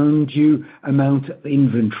get an undue amount of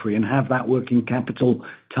inventory and have that working capital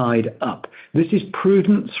tied up. This is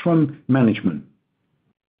prudence from management.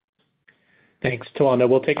 Thanks, Tawanda.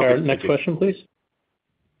 We'll take our next question, please.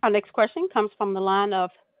 Our next question comes from the line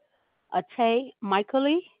of Itay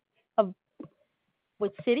Michaeli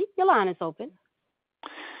with Citi. Your line is open.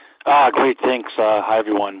 Great, thanks. Hi,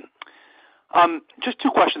 everyone. Just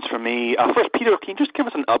two questions for me. First, Peter, can you just give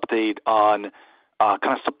us an update on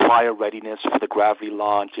kind of supplier readiness for the Gravity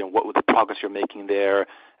launch, what the progress you're making there,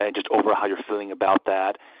 and just overall how you're feeling about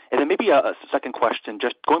that? And then maybe a second question,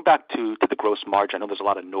 just going back to the gross margin. I know there's a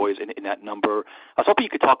lot of noise in that number. I was hoping you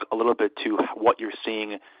could talk a little bit to what you're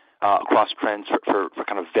seeing across trends for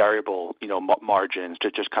kind of variable margins,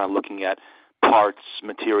 just kind of looking at parts,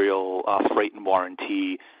 material, freight, and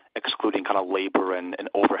warranty, excluding kind of labor and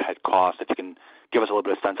overhead costs. If you can give us a little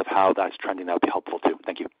bit of sense of how that's trending, that would be helpful too.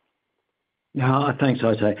 Thank you. Thanks,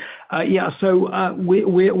 Itay. So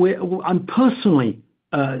I'm personally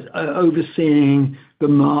overseeing the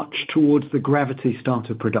march towards the Gravity start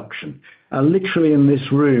of production. Literally in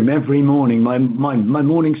this room, every morning, my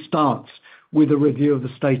morning starts with a review of the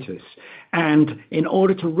status. And in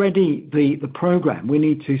order to ready the program, we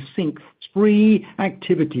need to sync three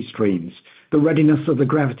activity streams: the readiness of the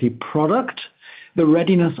Gravity product, the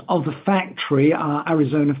readiness of the factory, our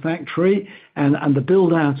Arizona factory, and the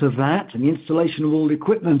build-out of that, and the installation of all the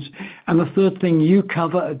equipment. And the third thing you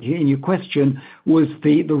covered in your question was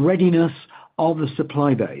the readiness of the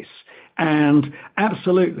supply base. And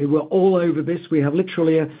absolutely, we're all over this. We have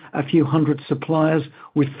literally a few hundred suppliers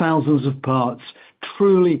with thousands of parts,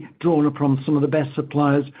 truly drawn upon some of the best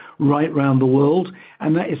suppliers right around the world.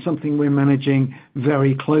 And that is something we're managing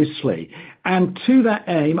very closely. And to that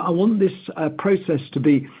aim, I want this process to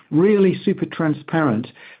be really super transparent.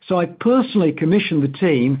 So I personally commissioned the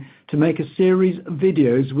team to make a series of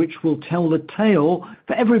videos which will tell the tale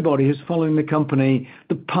for everybody who's following the company,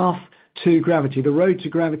 the path to Gravity, the road to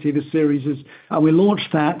Gravity. The series is, we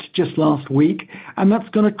launched that just last week, and that's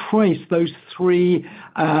going to trace those three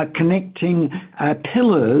connecting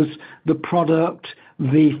pillars: the product,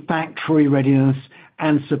 the factory readiness,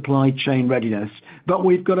 and supply chain readiness. But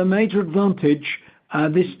we've got a major advantage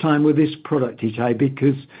this time with this product, Itay,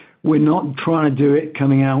 because we're not trying to do it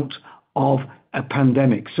coming out of a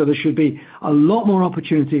pandemic. So there should be a lot more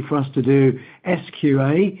opportunity for us to do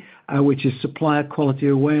SQA, which is supplier quality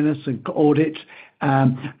awareness and audit.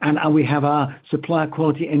 And we have our supplier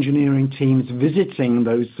quality engineering teams visiting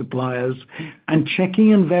those suppliers and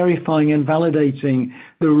checking and verifying and validating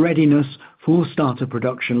the readiness for starter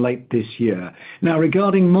production late this year. Now,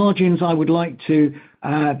 regarding margins, I would like to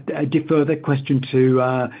defer the question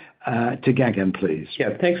to Gagan, please.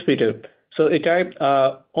 Yeah, thanks, Peter. So, Itay,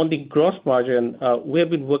 on the gross margin, we have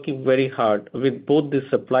been working very hard with both the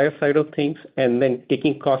supplier side of things and then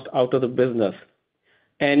taking cost out of the business.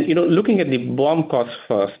 And, looking at the BOM cost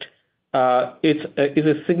first, it's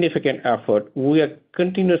a significant effort. We are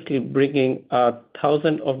continuously bringing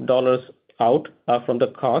thousands of dollars out from the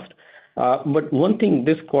cost. But one thing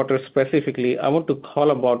this quarter specifically, I want to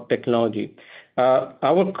call about technology.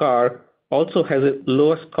 Our car also has a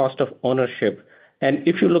lowest cost of ownership. And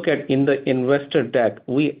if you look at in the investor deck,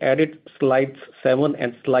 we added slides 7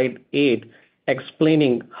 and slide 8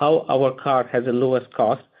 explaining how our car has the lowest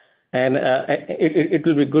cost. And it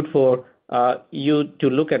will be good for you to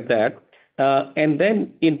look at that. And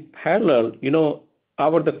then in parallel,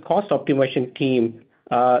 the cost optimization team,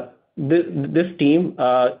 this team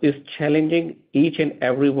is challenging each and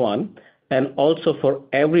every one, and also for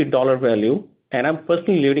every dollar value. And I'm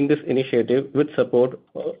personally leading this initiative with support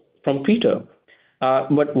from Peter.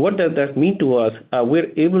 But what does that mean to us? We're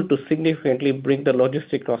able to significantly bring the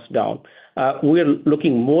logistic costs down. We're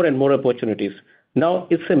looking more and more opportunities. Now,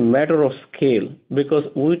 it's a matter of scale because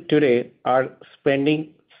we today are spending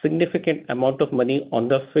significant amount of money on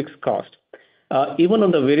the fixed cost. Even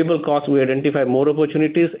on the variable cost, we identify more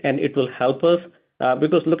opportunities, and it will help us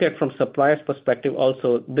because look at from suppliers' perspective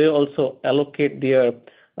also, they also allocate their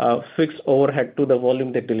fixed overhead to the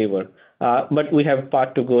volume they deliver. But we have a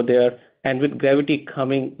part to go there. And with Gravity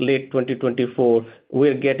coming late 2024,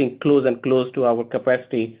 we're getting close and close to our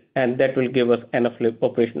capacity, and that will give us enough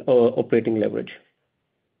operating leverage.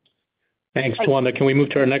 Thanks, Tawanda. Can we move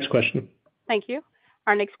to our next question? Thank you.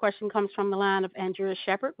 Our next question comes from the line of Andrea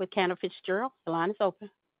Shepherd with Cantor Fitzgerald. The line is open.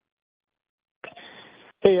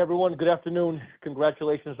 Hey, everyone. Good afternoon.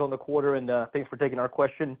 Congratulations on the quarter, and thanks for taking our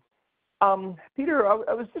question. Peter, I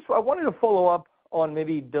wanted to follow up on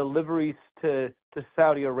maybe deliveries to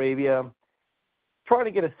Saudi Arabia, trying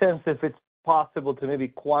to get a sense if it's possible to maybe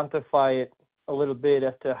quantify it a little bit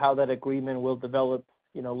as to how that agreement will develop,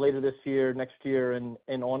 later this year, next year, and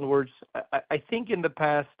onwards. I think in the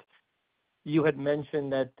past you had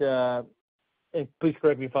mentioned that, and please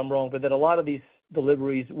correct me if I'm wrong, but that a lot of these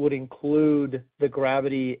deliveries would include the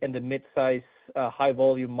Gravity and the midsize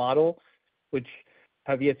high-volume model, which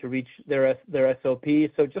have yet to reach their SOP.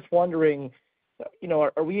 So just wondering,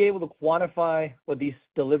 are we able to quantify what these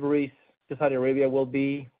deliveries to Saudi Arabia will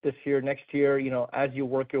be this year, next year, as you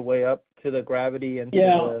work your way up to the Gravity and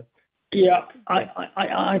to Yeah,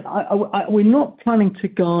 we're not planning to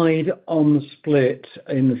guide on the split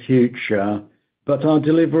in the future, but our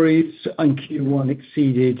deliveries in Q1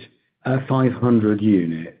 exceeded 500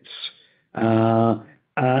 units. I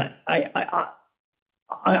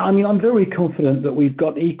mean, I'm very confident that we've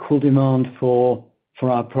got equal demand for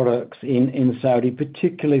our products in Saudi,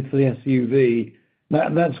 particularly for the SUV.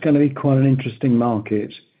 That's going to be quite an interesting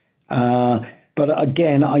market. But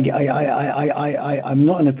again, I'm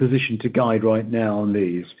not in a position to guide right now on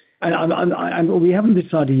these. And we haven't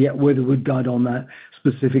decided yet whether we'd guide on that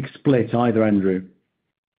specific split either, Andrew.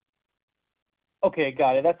 Okay,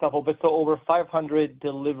 got it. That's helpful. But so over 500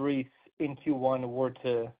 deliveries in Q1 were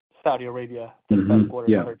to Saudi Arabia this past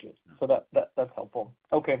quarter purchase. So that's helpful.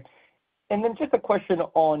 Okay. And then just a question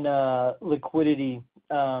on liquidity.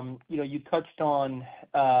 You touched on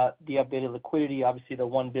the updated liquidity. Obviously, the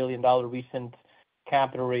 $1 billion recent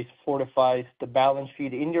capital raise fortifies the balance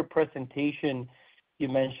sheet. In your presentation, you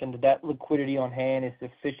mentioned that liquidity on hand is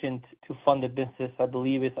sufficient to fund the business. I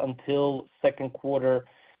believe it's until second quarter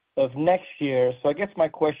of next year. So I guess my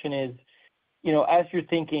question is, as you're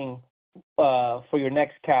thinking for your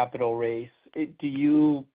next capital raise, do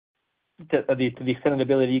you, to the extent of the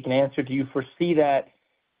ability you can answer, do you foresee that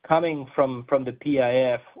coming from the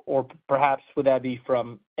PIF, or perhaps would that be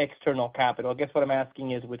from external capital? I guess what I'm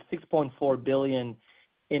asking is, with $6.4 billion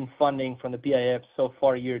in funding from the PIF so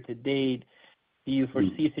far year to date, do you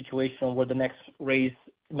foresee a situation where the next raise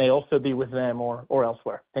may also be with them or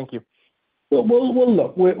elsewhere? Thank you. Well,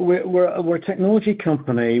 look, we're a technology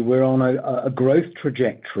company. We're on a growth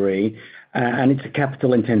trajectory, and it's a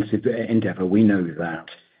capital-intensive endeavor. We know that.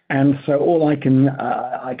 And so all I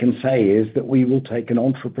can say is that we will take an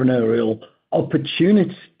entrepreneurial,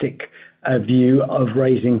 opportunistic view of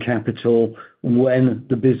raising capital when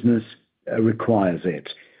the business requires it.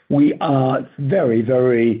 We are very,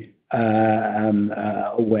 very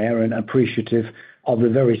aware and appreciative of the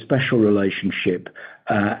very special relationship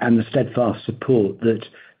and the steadfast support that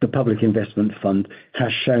the Public Investment Fund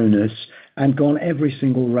has shown us and gone every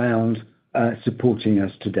single round supporting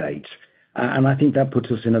us to date. And I think that puts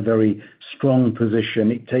us in a very strong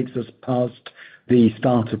position. It takes us past the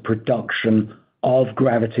start of production of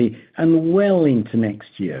Gravity and well into next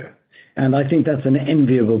year. And I think that's an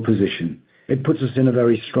enviable position. It puts us in a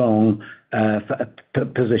very strong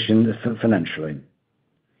position financially.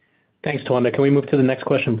 Thanks, Tawanda. Can we move to the next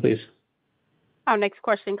question, please? Our next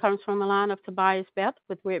question comes from the line of Tobias Beth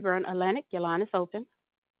with Redburn Atlantic. Your line is open.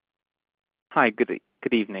 Hi, good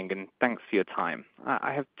evening, and thanks for your time.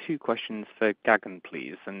 I have two questions for Gagan,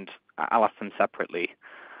 please, and I'll ask them separately.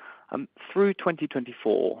 Through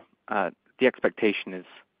 2024, the expectation is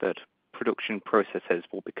that production processes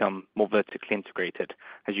will become more vertically integrated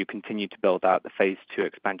as you continue to build out the phase 2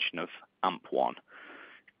 expansion of AMP1.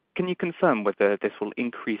 Can you confirm whether this will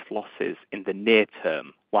increase losses in the near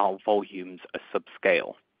term while volumes are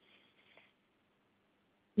subscale?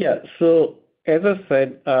 Yeah. So as I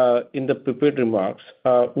said in the prepared remarks,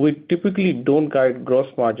 we typically don't guide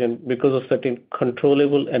gross margin because of certain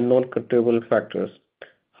controllable and non-controllable factors.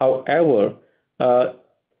 However,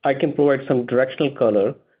 I can provide some directional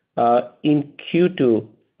color. In Q2,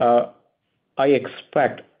 I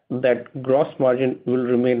expect that gross margin will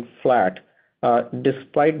remain flat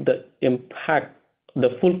despite the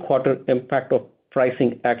full quarter impact of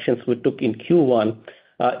pricing actions we took in Q1.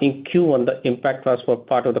 In Q1, the impact was for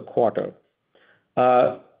part of the quarter.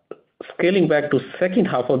 Scaling back to second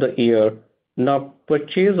half of the year, now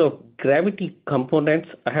purchase of Gravity components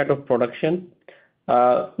ahead of production,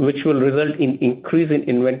 which will result in increase in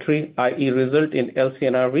inventory, i.e. result in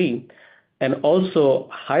LCNRV, and also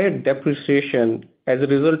higher depreciation as a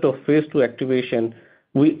result of phase 2 activation,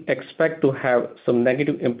 we expect to have some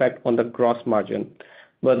negative impact on the gross margin.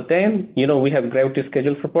 But then, we have Gravity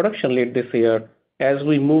scheduled for production late this year. As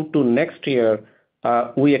we move to next year,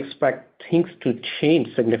 we expect things to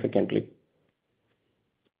change significantly.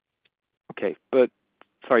 Okay, but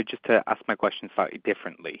sorry, just to ask my question slightly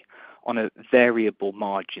differently. On a variable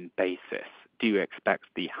margin basis, do you expect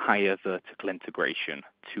the higher vertical integration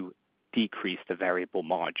to decrease the variable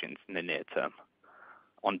margins in the near term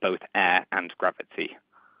on both Air and Gravity?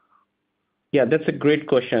 Yeah, that's a great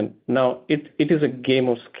question. Now, it is a game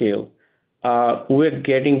of scale. We're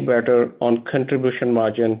getting better on contribution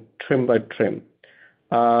margin trim by trim.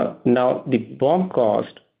 Now, the BOM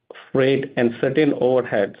cost, freight, and certain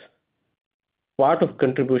overheads, part of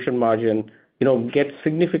contribution margin, gets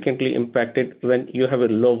significantly impacted when you have a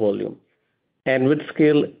low volume. And with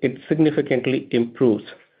scale, it significantly improves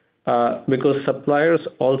because suppliers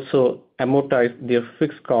also amortize their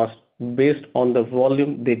fixed cost based on the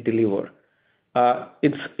volume they deliver.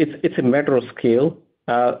 It's a matter of scale.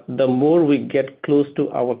 The more we get close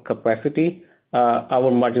to our capacity,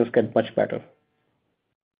 our margins get much better.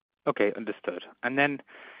 Okay, understood. And then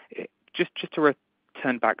just to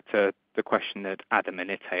return back to the question that Adam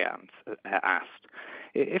and Itay asked,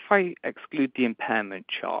 if I exclude the impairment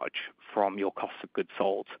charge from your cost of goods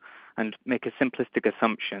sold and make a simplistic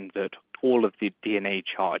assumption that all of the D&A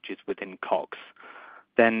charge is within COGS,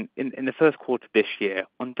 then in the first quarter this year,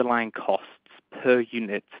 underlying costs per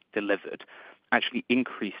unit delivered actually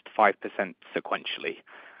increased 5% sequentially.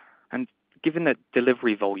 And given that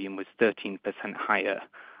delivery volume was 13% higher,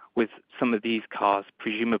 with some of these cars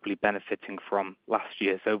presumably benefiting from last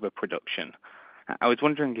year's overproduction, I was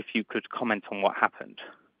wondering if you could comment on what happened.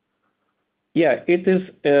 Yeah, it is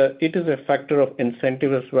a factor of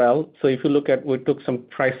incentive as well. So if you look at, we took some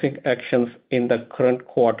pricing actions in the current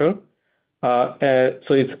quarter. So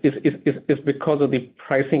it's because of the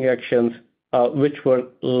pricing actions which were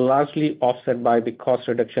largely offset by the cost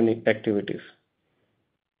reduction activities.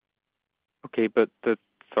 Okay, but the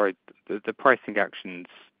pricing actions,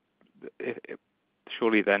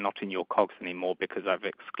 surely they're not in your COGS anymore because I've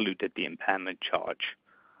excluded the impairment charge.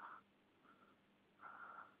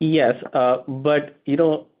 Yes, but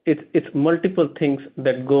it's multiple things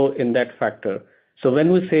that go in that factor. So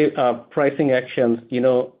when we say pricing actions,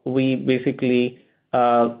 we basically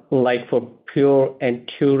like for Pure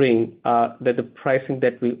and Touring, that the pricing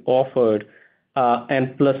that we offered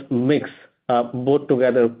and plus mix both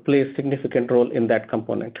together play a significant role in that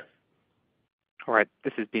component. All right,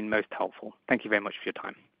 this has been most helpful. Thank you very much for your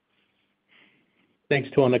time. Thanks,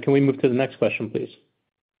 Tawanda. Can we move to the next question, please?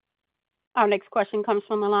 Our next question comes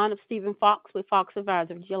from the line of Stephen Fox with Fox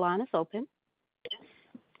Advisors. Your line is open.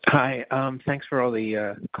 Hi. Thanks for all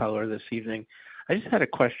the color this evening. I just had a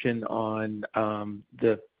question on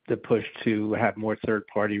the push to have more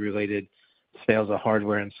third-party related sales of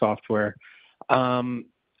hardware and software.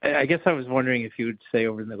 I guess I was wondering if you would say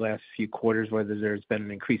over the last few quarters whether there's been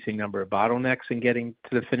an increasing number of bottlenecks in getting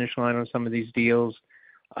to the finish line on some of these deals.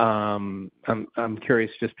 I'm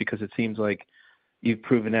curious just because it seems like you've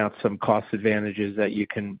proven out some cost advantages that you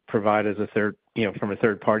can provide as a from a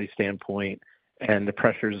third-party standpoint, and the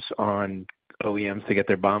pressures on OEMs to get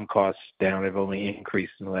their BOM costs down have only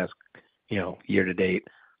increased in the last, year to date.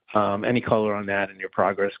 Any color on that and your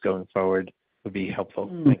progress going forward would be helpful.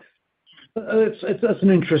 Thanks. That's an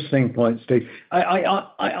interesting point, Steve.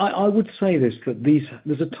 I would say this, that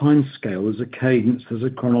there's a time scale, there's a cadence, there's a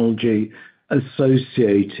chronology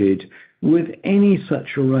associated with any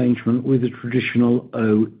such arrangement with a traditional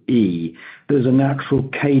OE. There's a natural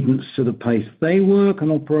cadence to the pace they work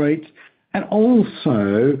and operate, and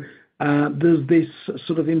also there's this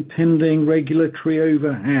sort of impending regulatory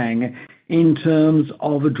overhang in terms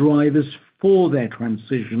of the drivers for their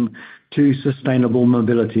transition to sustainable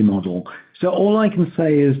mobility model. So all I can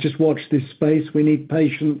say is just watch this space. We need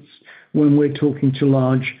patience when we're talking to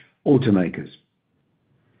large automakers.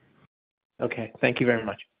 Okay. Thank you very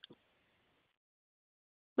much.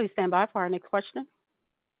 Please stand by for our next question.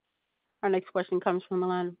 Our next question comes from the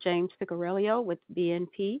line of James Picariello with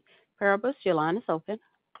BNP Paribas. Your line is open.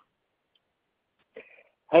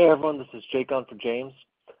 Hey, everyone. This is Jake on for James.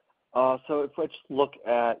 So if I just look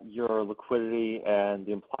at your liquidity and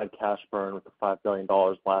the implied cash burn with the $5 billion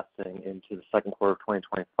lasting into the second quarter of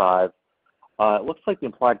 2025, it looks like the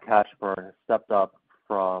implied cash burn has stepped up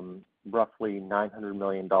from roughly $900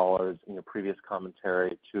 million in your previous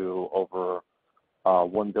commentary to over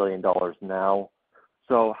 $1 billion now.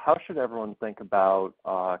 So how should everyone think about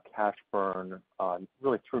cash burn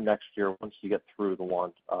really through next year once you get through the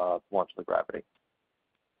launch of the Gravity?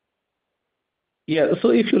 Yeah. So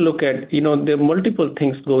if you look at, there are multiple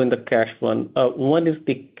things go in the cash burn. One is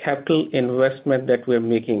the capital investment that we're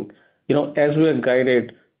making. As we are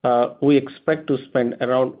guided, we expect to spend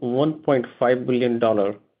around $1.5 billion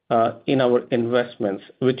in our investments,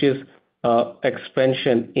 which is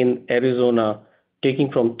expansion in Arizona,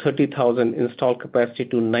 taking from 30,000 installed capacity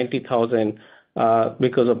to 90,000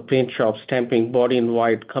 because of paint shop stamping, body in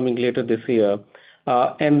white coming later this year.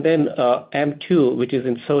 And then M2, which is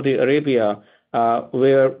in Saudi Arabia,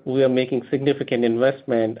 where we are making significant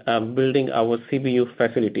investment building our CBU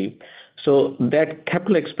facility. So that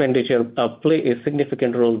capital expenditure play a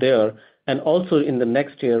significant role there. And also in the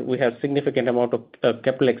next year, we have significant amount of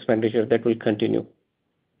capital expenditure that will continue.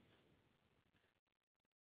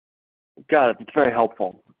 Got it. It's very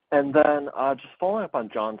helpful. And then just following up on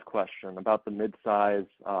John's question about the mid-size,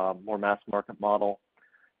 more mass market model,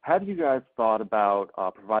 have you guys thought about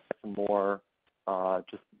providing some more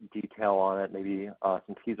just detail on it, maybe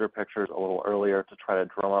some teaser pictures a little earlier to try to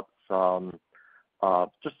drum up some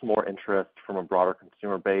more interest from a broader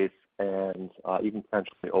consumer base and even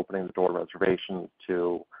potentially opening the door to reservations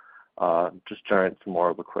to just generate some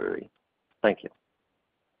more liquidity? Thank you.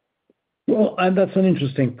 Well, that's an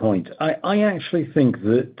interesting point. I actually think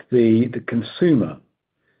that the consumer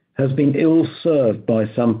has been ill-served by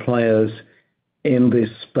some players in this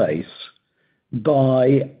space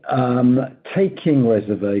by taking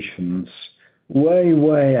reservations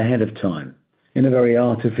way ahead of time in a very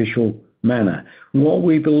artificial manner. What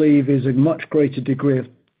we believe is a much greater degree of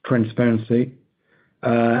transparency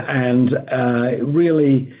and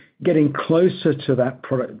really getting closer to that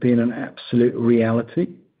product being an absolute reality.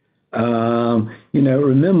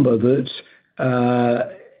 Remember that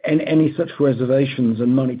any such reservations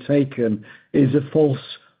and money taken is a false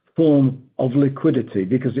form of liquidity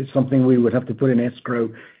because it's something we would have to put in escrow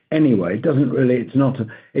anyway.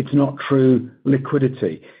 It's not true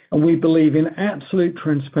liquidity. And we believe in absolute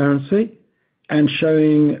transparency and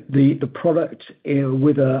showing the product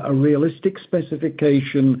with a realistic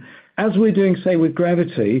specification. As we're doing, say, with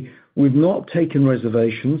Gravity, we've not taken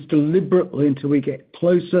reservations deliberately until we get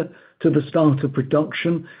closer to the start of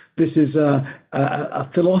production. This is a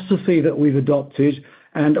philosophy that we've adopted,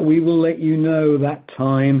 and we will let you know that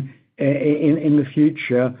time in the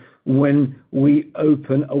future when we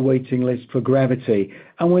open a waiting list for Gravity.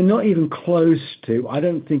 And we're not even close to, I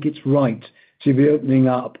don't think it's right to be opening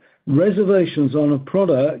up reservations on a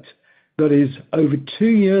product that is over 2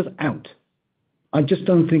 years out. I just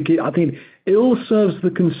don't think it. I think it all serves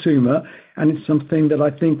the consumer, and it's something that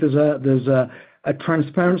I think there's a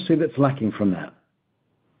transparency that's lacking from that.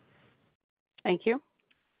 Thank you.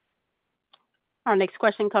 Our next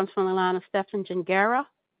question comes from the line of Stephen Gengaro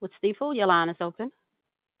with Stifel. Your line is open.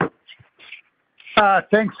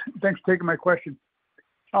 Thanks for taking my question.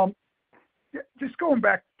 Just going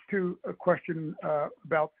back to a question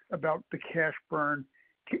about the cash burn.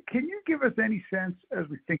 Can you give us any sense as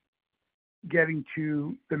we think getting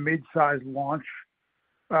to the mid-size launch,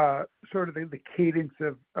 sort of the cadence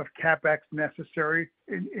of CapEx necessary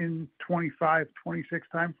in 25, 26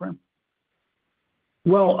 timeframe?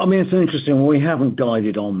 Well, I mean, it's interesting. We haven't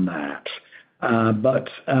guided on that. But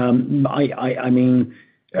I mean,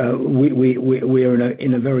 we are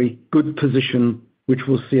in a very good position, which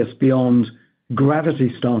will see us beyond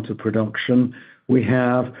Gravity starter production. We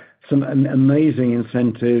have some amazing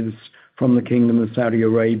incentives from the Kingdom of Saudi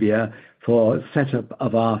Arabia for setup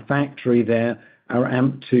of our factory there, our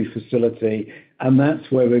AMP2 facility, and that's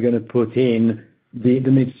where we're going to put in the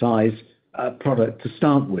mid-size product to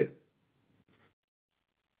start with.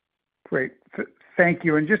 Great. Thank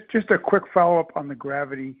you. And just a quick follow-up on the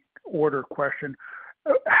Gravity order question.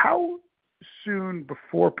 How soon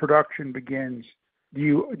before production begins do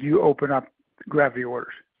you open up Gravity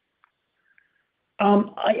orders?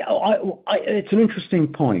 It's an interesting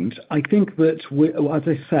point. I think that, as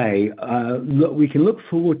I say, we can look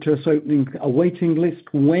forward to us opening a waiting list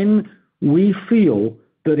when we feel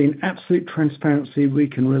that in absolute transparency we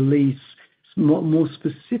can release more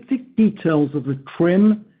specific details of the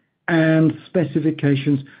trim and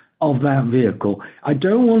specifications of that vehicle. I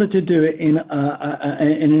don't want to do it in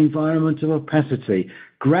an environment of opacity.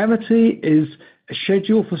 Gravity is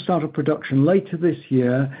scheduled for start of production later this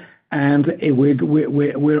year, and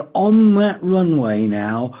we're on that runway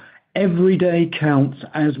now. Every day counts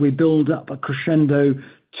as we build up a crescendo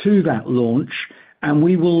to that launch, and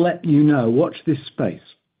we will let you know. Watch this space.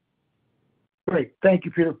 Great. Thank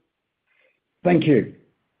you, Peter. Thank you.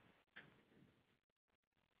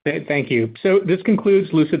 Thank you. So this concludes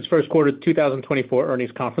Lucid's first quarter 2024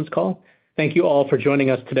 earnings conference call. Thank you all for joining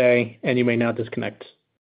us today, and you may now disconnect.